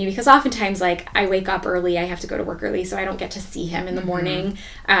for me, because oftentimes like I wake up early, I have to go to work early, so I don't get to see him in the morning.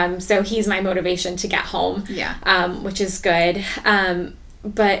 So he's my motivation to get home, which is good.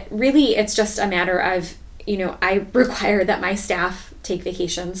 But really it's just a matter of, you know, I require that my staff take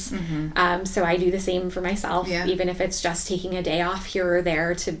vacations. So I do the same for myself, even if it's just taking a day off here or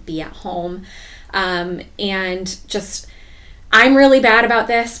there to be at home. And just, I'm really bad about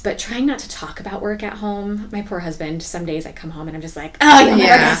this, but trying not to talk about work at home. My poor husband, some days I come home and I'm just like, oh, you'll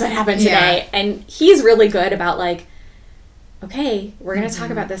never guess what happened today. And he's really good about like, okay, we're going to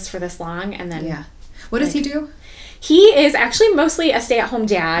talk about this for this long. And then, what does he do? He is actually mostly a stay-at-home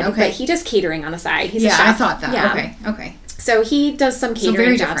dad, but he does catering on the side. He's a chef. I thought that. Okay. So he does some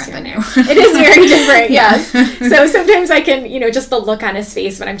catering jobs here and there. You. It is very different, yes. So sometimes I can, you know, just the look on his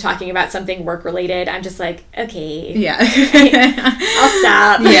face when I'm talking about something work-related, I'm just like, okay. I'll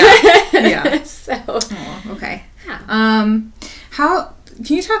stop. So. Okay.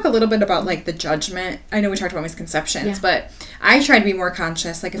 Can you talk a little bit about like the judgment? I know we talked about misconceptions, but I try to be more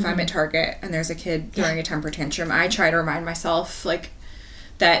conscious. Like if I'm at Target and there's a kid throwing a temper tantrum, I try to remind myself like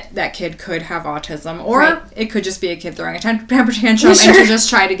that kid could have autism, or Right. it could just be a kid throwing a temper tantrum, Sure. and to just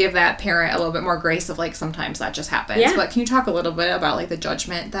try to give that parent a little bit more grace of like, sometimes that just happens. Yeah. But can you talk a little bit about like the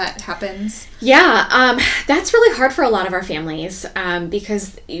judgment that happens? Yeah, that's really hard for a lot of our families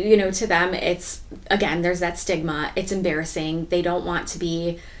because, you know, to them, it's, again, there's that stigma. It's embarrassing. They don't want to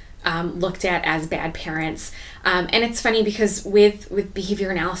be looked at as bad parents. And it's funny because with behavior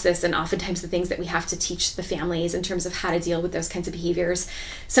analysis and oftentimes the things that we have to teach the families in terms of how to deal with those kinds of behaviors,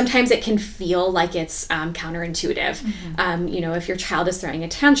 sometimes it can feel like it's counterintuitive. You know, if your child is throwing a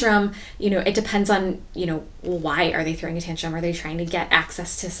tantrum, you know, it depends on, you know, why are they throwing a tantrum? Are they trying to get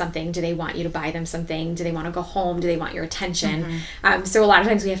access to something? Do they want you to buy them something? Do they want to go home? Do they want your attention? So a lot of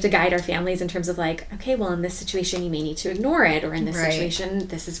times we have to guide our families in terms of like, okay, well, in this situation, you may need to ignore it, or in this Right. situation,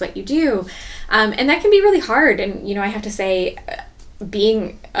 this is what you do. And that can be really hard. And, you know, I have to say,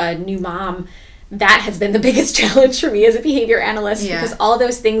 being a new mom, that has been the biggest challenge for me as a behavior analyst, Yeah. because all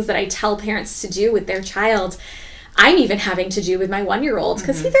those things that I tell parents to do with their child, I'm even having to do with my 1-year-old,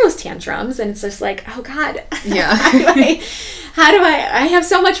 because he throws tantrums, and it's just like, oh God, Yeah. how do I have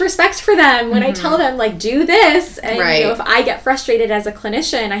so much respect for them when I tell them like, do this. And Right. you know, if I get frustrated as a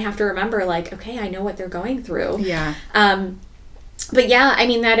clinician, I have to remember like, okay, I know what they're going through. Yeah. But yeah, I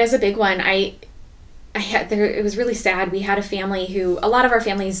mean, that is a big one. It was really sad. We had a family who, a lot of our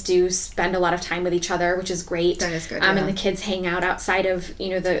families do spend a lot of time with each other, which is great. That is good, And yeah. the kids hang out outside of, you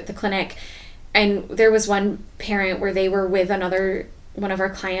know, the clinic. And there was one parent where they were with one of our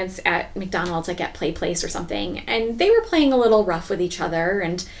clients at McDonald's, like at Play Place or something, and they were playing a little rough with each other.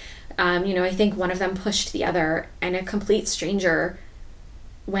 And, you know, I think one of them pushed the other, and a complete stranger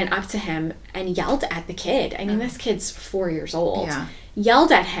went up to him and yelled at the kid. I mean, this kid's 4 years old. Yeah.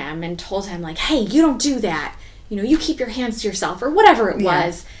 Yelled at him and told him like, hey, you don't do that. You know, you keep your hands to yourself, or whatever it Yeah.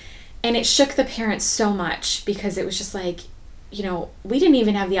 was. And it shook the parents so much, because it was just like, you know, we didn't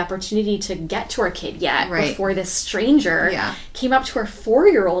even have the opportunity to get to our kid yet Right. before this stranger Yeah. came up to our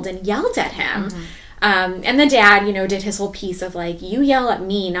 4-year-old and yelled at him. And the dad, you know, did his whole piece of like, you yell at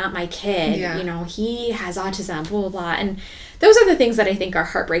me, not my kid. Yeah. You know, he has autism, blah, blah, blah. And those are the things that I think are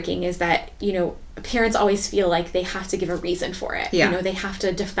heartbreaking, is that, you know, parents always feel like they have to give a reason for it. Yeah. You know, they have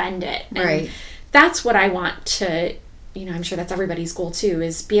to defend it. And Right. that's what I want to, you know, I'm sure that's everybody's goal too,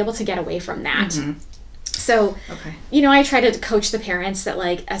 is be able to get away from that. So, Okay. you know, I try to coach the parents that,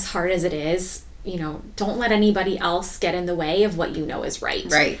 like, as hard as it is, you know, don't let anybody else get in the way of what you know is right.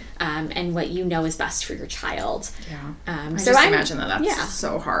 Right. And what you know is best for your child. Yeah. I So just I'm- imagine that's yeah.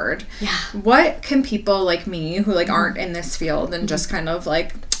 so hard. Yeah. What can people like me who like aren't in this field and just kind of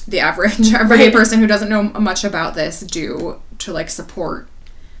like the average everyday Right. person who doesn't know much about this do to like support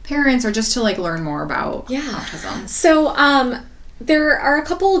parents, or just to like learn more about autism? So there are a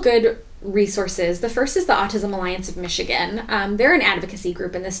couple good resources. The first is the Autism Alliance of Michigan. They're an advocacy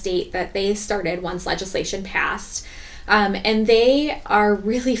group in the state that they started once legislation passed. And they are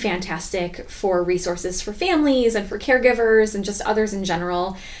really fantastic for resources for families and for caregivers and just others in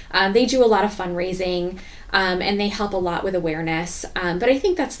general. They do a lot of fundraising, and they help a lot with awareness. But I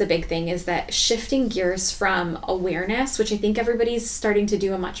think that's the big thing, is that shifting gears from awareness, which I think everybody's starting to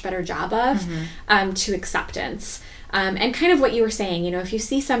do a much better job of, to acceptance. And kind of what you were saying, you know, if you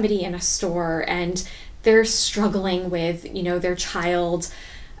see somebody in a store and they're struggling with, you know, their child,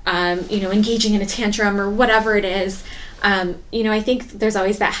 you know, engaging in a tantrum or whatever it is, you know, I think there's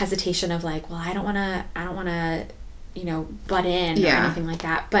always that hesitation of like, well, I don't want to, you know, butt in or anything like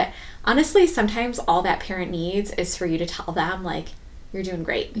that. But honestly, sometimes all that parent needs is for you to tell them like, you're doing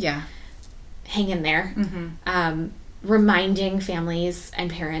great. Yeah. Hang in there. Reminding families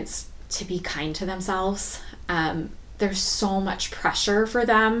and parents to be kind to themselves. There's so much pressure for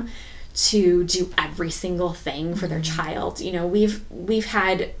them to do every single thing for their child. You know, we've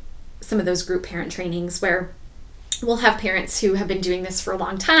had some of those group parent trainings where we'll have parents who have been doing this for a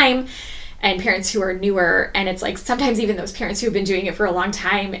long time and parents who are newer, and it's like sometimes even those parents who have been doing it for a long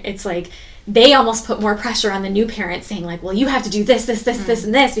time, it's like they almost put more pressure on the new parents, saying like, well, you have to do this, this,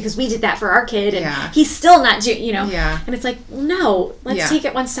 and this because we did that for our kid, and he's still not doing, you know. And it's like, no, let's take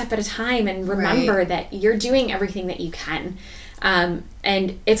it one step at a time and remember that you're doing everything that you can.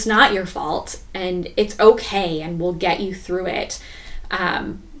 And it's not your fault, and it's okay, and we'll get you through it.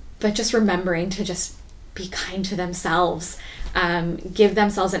 But just remembering to just be kind to themselves, give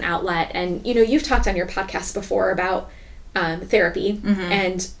themselves an outlet. And, you know, you've talked on your podcast before about therapy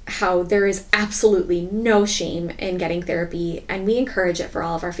and how there is absolutely no shame in getting therapy. And we encourage it for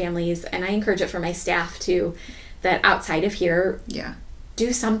all of our families. And I encourage it for my staff too, that outside of here,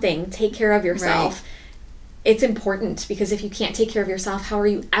 do something, take care of yourself. It's important, because if you can't take care of yourself, how are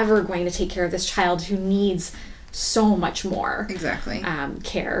you ever going to take care of this child who needs so much more exactly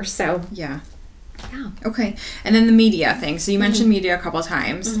care. So yeah. Yeah. Okay. And then the media thing. So you mentioned media a couple of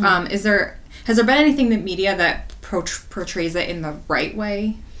times. Has there been anything that media that portrays it in the right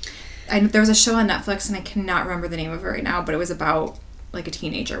way? There was a show on Netflix, and I cannot remember the name of it right now, but it was about like a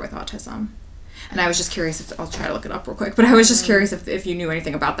teenager with autism. And I was just curious I'll try to look it up real quick, but I was just curious if you knew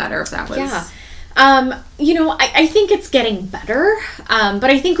anything about that, or if that was... Yeah. I think it's getting better, but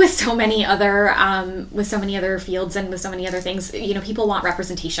I think with so many other fields and with so many other things, people want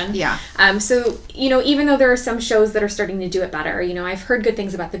representation. Yeah. So, even though there are some shows that are starting to do it better, I've heard good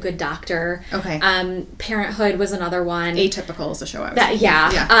things about The Good Doctor. Okay. Parenthood was another one. Atypical is a show I was thinking.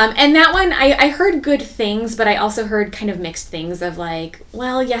 Yeah. And that one, I heard good things, but I also heard kind of mixed things of like,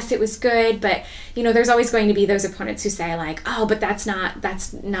 well, yes, it was good, but, there's always going to be those opponents who say like, oh, but that's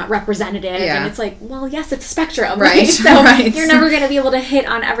not representative. Yeah. And it's like, well, yes, it's a spectrum, right? So you're never going to be able to hit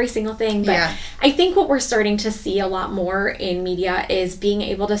on every single thing. But I think what we're starting to see a lot more in media is being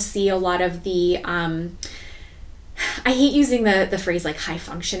able to see a lot of the, I hate using the phrase like high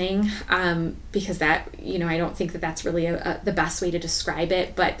functioning, because that, I don't think that that's really the best way to describe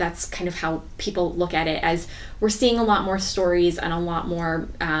it, but that's kind of how people look at it, as we're seeing a lot more stories and a lot more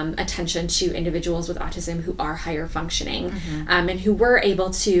attention to individuals with autism who are higher functioning, and who were able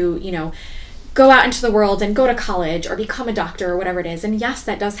to, go out into the world and go to college or become a doctor or whatever it is. And yes,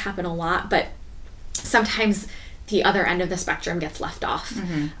 that does happen a lot, but sometimes the other end of the spectrum gets left off.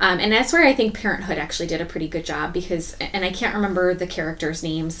 And that's where I think Parenthood actually did a pretty good job, because, and I can't remember the characters'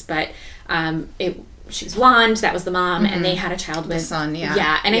 names, but she was blonde, that was the mom, and they had a child with... The son, yeah.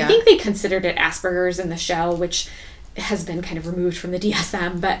 Yeah, and I think they considered it Asperger's in the show, which has been kind of removed from the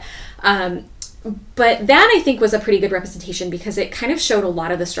DSM, but that I think was a pretty good representation, because it kind of showed a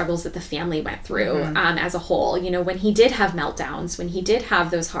lot of the struggles that the family went through as a whole. When he did have meltdowns, when he did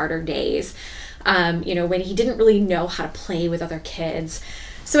have those harder days, when he didn't really know how to play with other kids.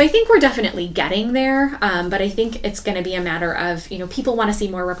 So I think we're definitely getting there, but I think it's going to be a matter of, people want to see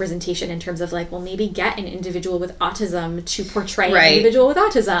more representation in terms of like, well, maybe get an individual with autism to portray an individual with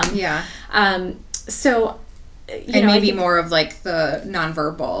autism. Yeah. So... and maybe more of like the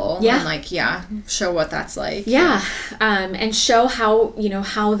nonverbal, and like show what that's like, and show how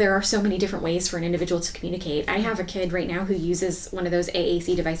how there are so many different ways for an individual to communicate. I have a kid right now who uses one of those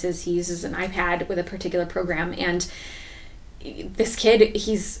AAC devices. He uses an iPad with a particular program, and this kid,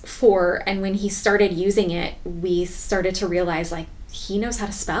 he's 4, and when he started using it, we started to realize like he knows how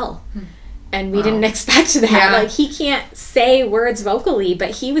to spell. And we didn't expect that. Like, he can't say words vocally, but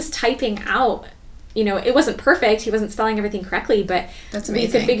he was typing out. It wasn't perfect. He wasn't spelling everything correctly, but that's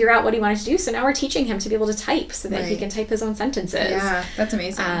amazing. We could figure out what he wanted to do. So now we're teaching him to be able to type so that he can type his own sentences. Yeah, that's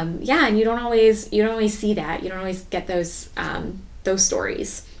amazing. And you don't always see that. You don't always get those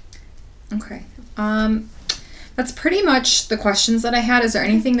stories. Okay. That's pretty much the questions that I had. Is there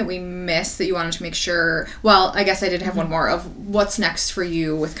anything that we missed that you wanted to make sure? Well, I guess I did have one more of what's next for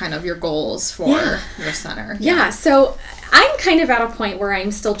you with kind of your goals for your center. Yeah. So I'm kind of at a point where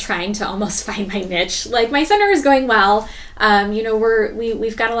I'm still trying to almost find my niche. Like, my center is going well.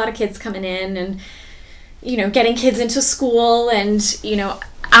 We've got a lot of kids coming in, and getting kids into school, and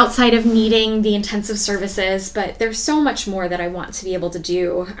outside of needing the intensive services, but there's so much more that I want to be able to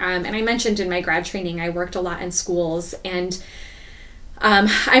do. And I mentioned in my grad training, I worked a lot in schools, and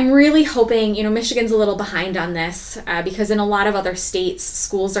I'm really hoping, Michigan's a little behind on this, because in a lot of other states,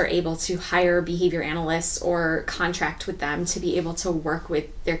 schools are able to hire behavior analysts or contract with them to be able to work with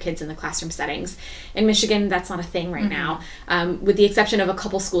their kids in the classroom settings. In Michigan, that's not a thing right now, with the exception of a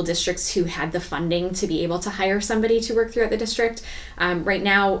couple school districts who had the funding to be able to hire somebody to work throughout the district. Right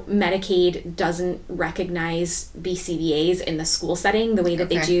now, Medicaid doesn't recognize BCBAs in the school setting the way that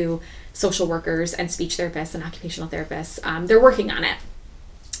they do social workers and speech therapists and occupational therapists. They're working on it.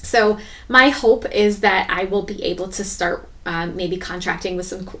 So my hope is that I will be able to start maybe contracting with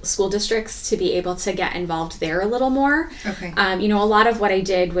some school districts to be able to get involved there a little more. Okay. A lot of what I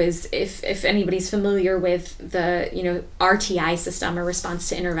did was, if anybody's familiar with the, RTI system, or response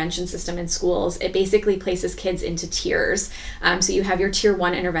to intervention system in schools, it basically places kids into tiers. So you have your tier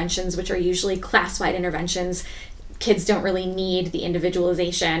 1 interventions, which are usually class-wide interventions. Kids don't really need the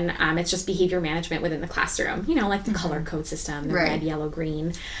individualization. It's just behavior management within the classroom, like the color code system, the red, yellow,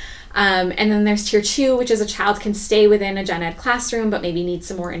 green. And then there's tier 2, which is a child can stay within a gen ed classroom, but maybe needs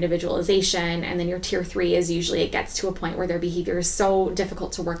some more individualization. And then your tier 3 is usually it gets to a point where their behavior is so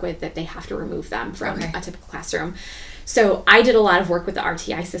difficult to work with that they have to remove them from a typical classroom. So I did a lot of work with the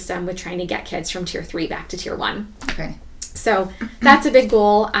RTI system with trying to get kids from tier 3 back to tier 1. Okay. So that's a big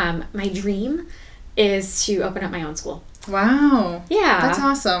goal. My dream is to open up my own school. Wow. Yeah. That's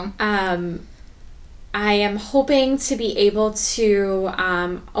awesome. I am hoping to be able to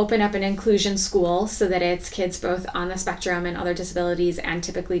open up an inclusion school so that it's kids both on the spectrum and other disabilities and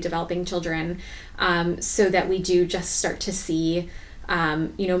typically developing children, so that we do just start to see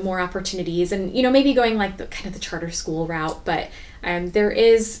more opportunities and, maybe going like the kind of the charter school route, but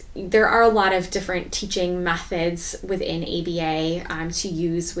there are a lot of different teaching methods within ABA to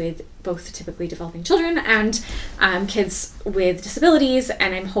use with both typically developing children and kids with disabilities,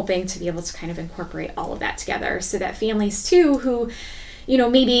 and I'm hoping to be able to kind of incorporate all of that together so that families too who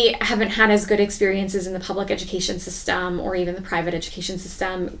maybe haven't had as good experiences in the public education system or even the private education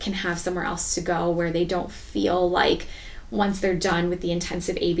system can have somewhere else to go where they don't feel like once they're done with the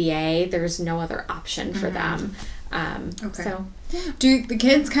intensive ABA, there's no other option for them. Okay. So, do the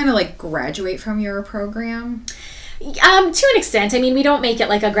kids kind of like graduate from your program? To an extent. I mean, we don't make it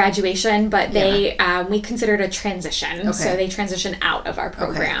like a graduation, but we consider it a transition. Okay. So they transition out of our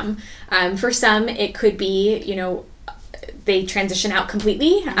program. Okay. For some, it could be, they transition out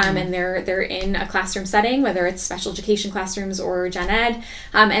completely, and they're in a classroom setting, whether it's special education classrooms or gen ed,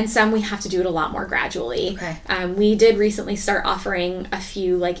 and some we have to do it a lot more gradually. Okay. We did recently start offering a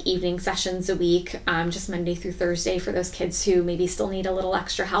few like evening sessions a week, just Monday through Thursday for those kids who maybe still need a little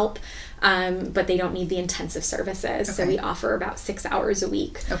extra help, but they don't need the intensive services. Okay. So we offer about 6 hours a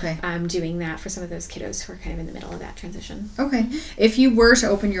week. Okay. Doing that for some of those kiddos who are kind of in the middle of that transition. Okay. If you were to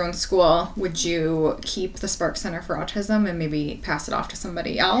open your own school, would you keep the Spark Center for Autism and maybe pass it off to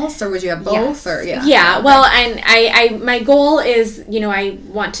somebody else, or would you have both? Yes. Or yeah. Well, and I my goal is, I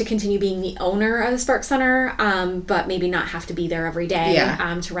want to continue being the owner of the Spark Center, but maybe not have to be there every day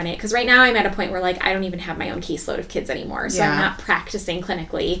to run it. Because right now I'm at a point where like I don't even have my own caseload of kids anymore, so I'm not practicing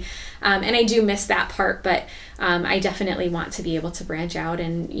clinically, and I do miss that part. But I definitely want to be able to branch out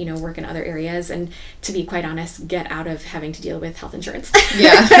and work in other areas, and to be quite honest, get out of having to deal with health insurance.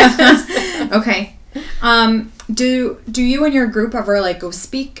 Yeah. Okay. Do you and your group ever like go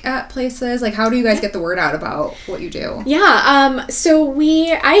speak at places? Like, how do you guys get the word out about what you do? Yeah. So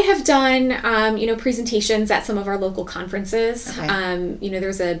I have done, presentations at some of our local conferences. Okay.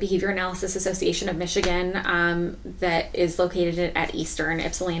 There's a Behavior Analysis Association of Michigan, that is located at Eastern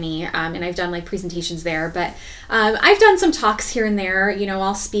Ypsilanti. And I've done like presentations there, but, I've done some talks here and there.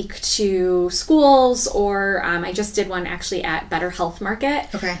 I'll speak to schools, or, I just did one actually at Better Health Market.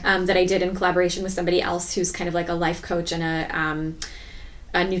 Okay. That I did in collaboration with somebody else who's kind of like a life coach and a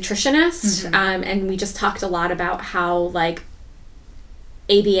nutritionist. Mm-hmm. And we just talked a lot about how like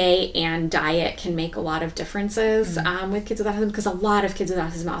ABA and diet can make a lot of differences with kids with autism, because a lot of kids with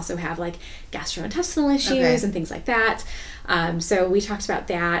autism also have like gastrointestinal issues and things like that. So we talked about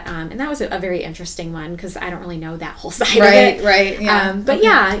that, and that was a very interesting one because I don't really know that whole side of it. Right, yeah. But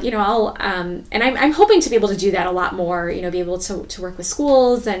I'll, and I'm hoping to be able to do that a lot more, be able to work with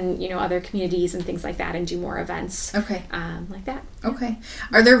schools and, other communities and things like that, and do more events like that. Okay.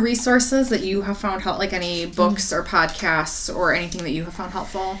 Are there resources that you have found helpful, like any books or podcasts or anything that you have found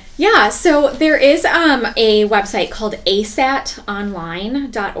helpful? Yeah, so there is a website called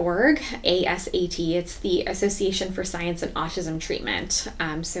asatonline.org, ASAT. It's the Association for Science and Autism Treatment.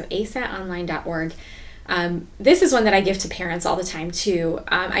 So asatonline.org. This is one that I give to parents all the time too.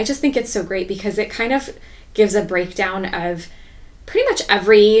 I just think it's so great because it kind of gives a breakdown of pretty much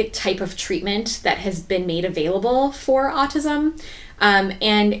every type of treatment that has been made available for autism.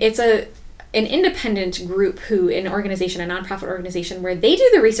 And it's an independent group a nonprofit organization where they do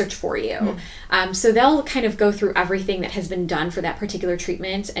the research for you. So they'll kind of go through everything that has been done for that particular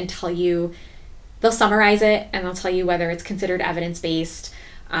treatment and they'll summarize it, and they'll tell you whether it's considered evidence-based,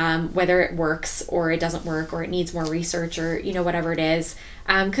 whether it works or it doesn't work, or it needs more research, or, whatever it is.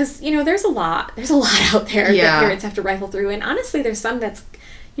 Because, there's a lot out there that parents have to rifle through. And honestly, there's some that's,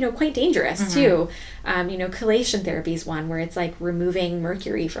 quite dangerous too. Chelation therapy is one where it's like removing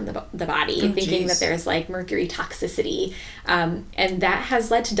mercury from the body, thinking that there's like mercury toxicity. And that has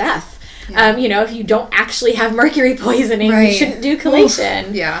led to death. Yeah. If you don't actually have mercury poisoning, you shouldn't do chelation.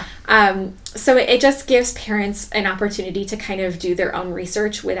 Oof. Yeah. So it just gives parents an opportunity to kind of do their own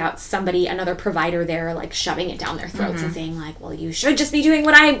research without another provider there, like shoving it down their throats and saying like, well, you should just be doing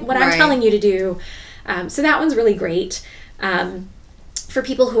what I'm telling you to do. So that one's really great. For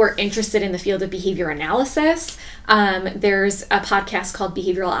people who are interested in the field of behavior analysis, there's a podcast called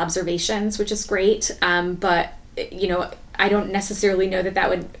Behavioral Observations, which is great. But, I don't necessarily know that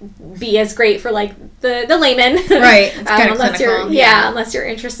would be as great for like the layman. Right. It's kind of unless clinical. unless you're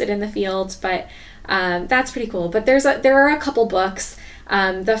interested in the field. But that's pretty cool. But there are a couple books.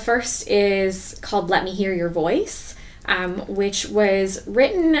 The first is called Let Me Hear Your Voice. which was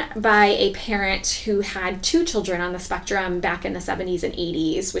written by a parent who had 2 children on the spectrum back in the 70s and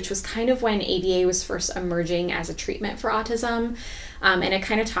 80s, which was kind of when ABA was first emerging as a treatment for autism. And it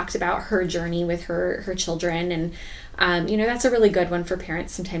kind of talked about her journey with her children. And, that's a really good one for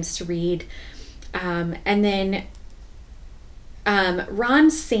parents sometimes to read. And then Ron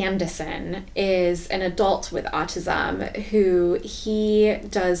Sandison is an adult with autism who he's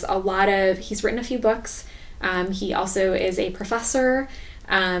written a few books. He also is a professor,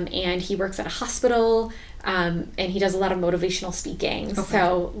 and he works at a hospital, and he does a lot of motivational speaking. Okay.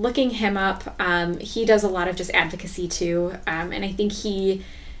 So looking him up, he does a lot of just advocacy too, and I think he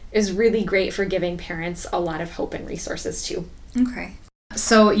is really great for giving parents a lot of hope and resources too. Okay.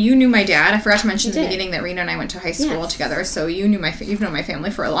 So you knew my dad. I forgot to mention at the beginning that Rena and I went to high school together. So you've known my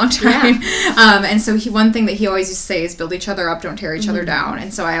family for a long time. Yeah. And so one thing that he always used to say is build each other up, don't tear each other down.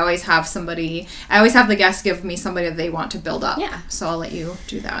 And so I always have the guests give me somebody that they want to build up. Yeah. So I'll let you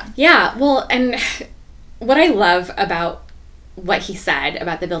do that. Yeah. Well, and what I love about what he said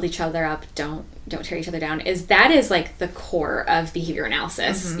about the build each other up, don't tear each other down is like the core of behavior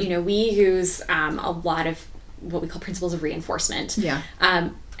analysis. Mm-hmm. We use a lot of what we call principles of reinforcement. Yeah.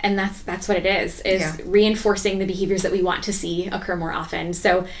 And that's what it is reinforcing the behaviors that we want to see occur more often.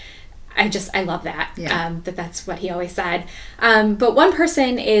 So I love that, that's what he always said. But one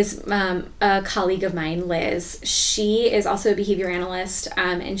person is a colleague of mine, Liz. She is also a behavior analyst,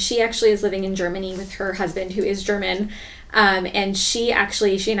 and she actually is living in Germany with her husband, who is German. And she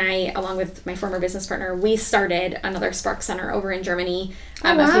and I, along with my former business partner, we started another Spark Center over in Germany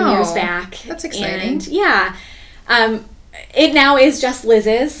a few years back. That's exciting. And it now is just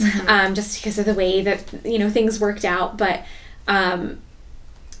Liz's, just because of the way that, things worked out. But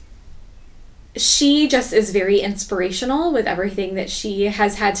she just is very inspirational with everything that she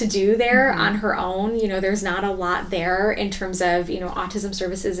has had to do there on her own. There's not a lot there in terms of, autism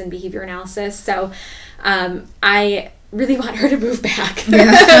services and behavior analysis. So I really want her to move back.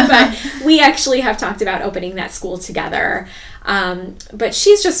 But we actually have talked about opening that school together. But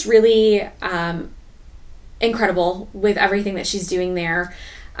she's just really incredible with everything that she's doing there,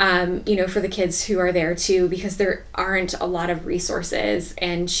 for the kids who are there too, because there aren't a lot of resources,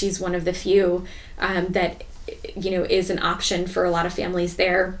 and she's one of the few that, is an option for a lot of families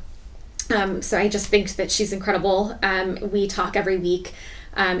there. So I just think that she's incredible. We talk every week.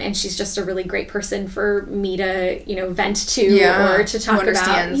 And she's just a really great person for me to, vent to or to talk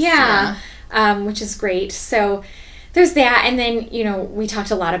about. Which is great. So there's that. And then, we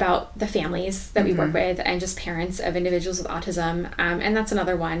talked a lot about the families that we work with and just parents of individuals with autism. And that's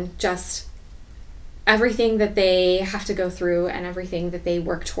another one, just everything that they have to go through and everything that they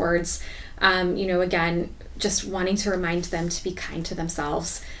work towards. Again, just wanting to remind them to be kind to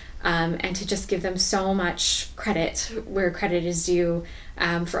themselves. And to just give them so much credit where credit is due,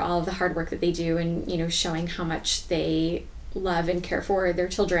 for all of the hard work that they do, and showing how much they love and care for their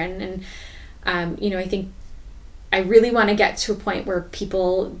children. And I think I really want to get to a point where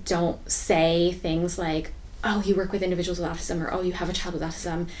people don't say things like, "Oh, you work with individuals with autism," or "Oh, you have a child with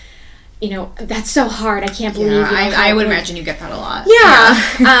autism." That's so hard. I can't believe. I would imagine you get that a lot.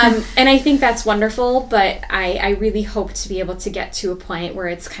 Yeah. And I think that's wonderful, but I really hope to be able to get to a point where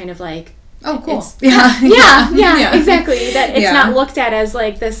it's kind of like, oh, cool. Yeah, exactly. That it's not looked at as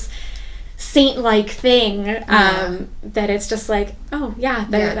like this saint-like thing. That it's just like, oh yeah,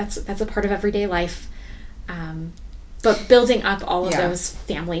 that's a part of everyday life. But building up all of those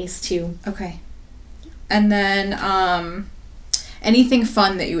families too. Okay. And then, anything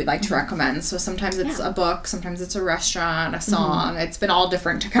fun that you would like to recommend? So sometimes it's a book, sometimes it's a restaurant, a song. It's been all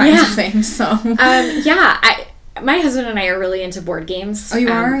different kinds of things. So my husband and I are really into board games. Oh,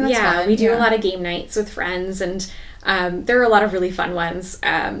 you are? That's fun. We do a lot of game nights with friends, and there are a lot of really fun ones.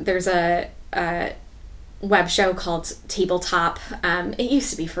 There's a web show called Tabletop. It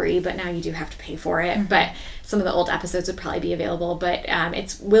used to be free, but now you do have to pay for it. But some of the old episodes would probably be available. But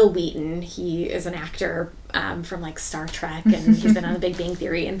it's Will Wheaton. He is an actor from like Star Trek, and he's been on The Big Bang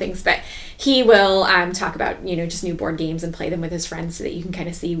Theory and things. But he will talk about just new board games and play them with his friends so that you can kind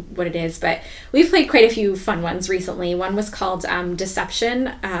of see what it is. But we've played quite a few fun ones recently. One was called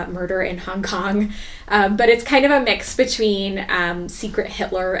Deception, Murder in Hong Kong. But it's kind of a mix between Secret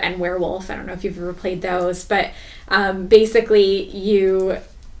Hitler and Werewolf. I don't know if you've ever played those, but basically you...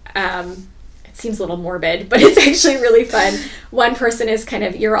 it seems a little morbid, but it's actually really fun. One person is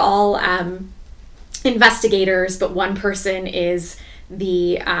you're all investigators, but one person is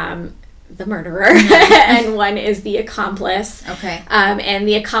the the murderer and one is the accomplice. Okay. And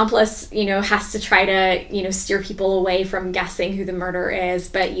the accomplice, has to try to, steer people away from guessing who the murderer is,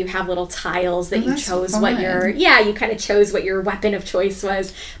 but you have little tiles that you chose fun. you kind of chose what your weapon of choice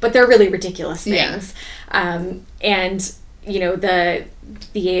was, but they're really ridiculous things. And, the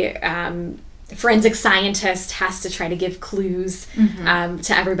forensic scientist has to try to give clues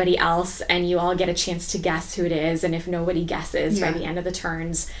to everybody else, and you all get a chance to guess who it is, and if nobody guesses by the end of the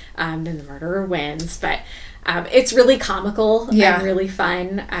turns, then the murderer wins. But it's really comical and really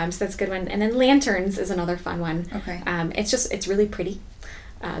fun, so that's a good one. And then lanterns is another fun one. Okay. It's really pretty.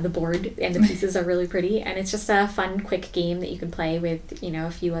 The board and the pieces are really pretty, and it's just a fun, quick game that you can play with,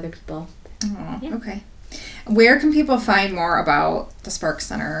 a few other people. Okay. Where can people find more about the Sparks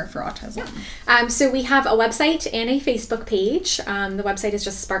Center for Autism? So we have a website and a Facebook page. The website is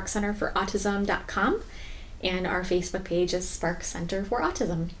just sparkscenterforautism.com, and our Facebook page is Sparks Center for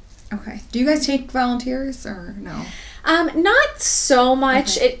Autism. Okay. Do you guys take volunteers or no? Not so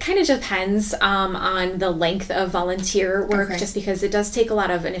much. Okay. It kind of depends on the length of volunteer work, just because it does take a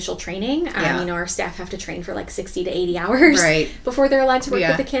lot of initial training. Our staff have to train for like 60 to 80 hours before they're allowed to work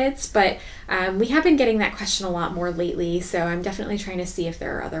with the kids. But we have been getting that question a lot more lately, so I'm definitely trying to see if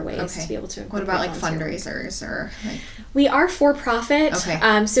there are other ways to be able to incorporate. What about like fundraisers or like? We are for profit.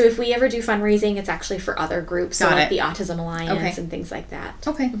 Okay. So if we ever do fundraising, it's actually for other groups, so like the Autism Alliance and things like that.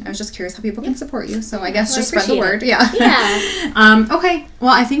 Okay. I was just curious how people can support you, so I guess just spread the word. Yeah. Okay.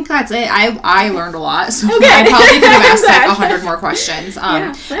 Well, I think that's it. I learned a lot, so I probably could have asked like 100 more questions.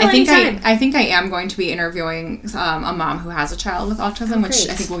 I think I am going to be interviewing a mom who has a child with autism, which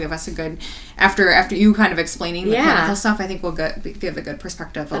I think will give us a good after you kind of explaining the clinical stuff. I think we'll give a good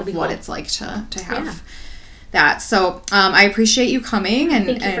perspective of what it's like to have that. So I appreciate you coming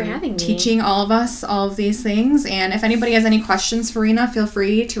and teaching all of us all of these things. And if anybody has any questions for Rena, feel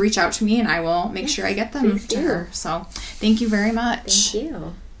free to reach out to me and I will make sure I get them to her. So thank you very much. Thank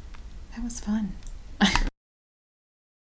you. That was fun.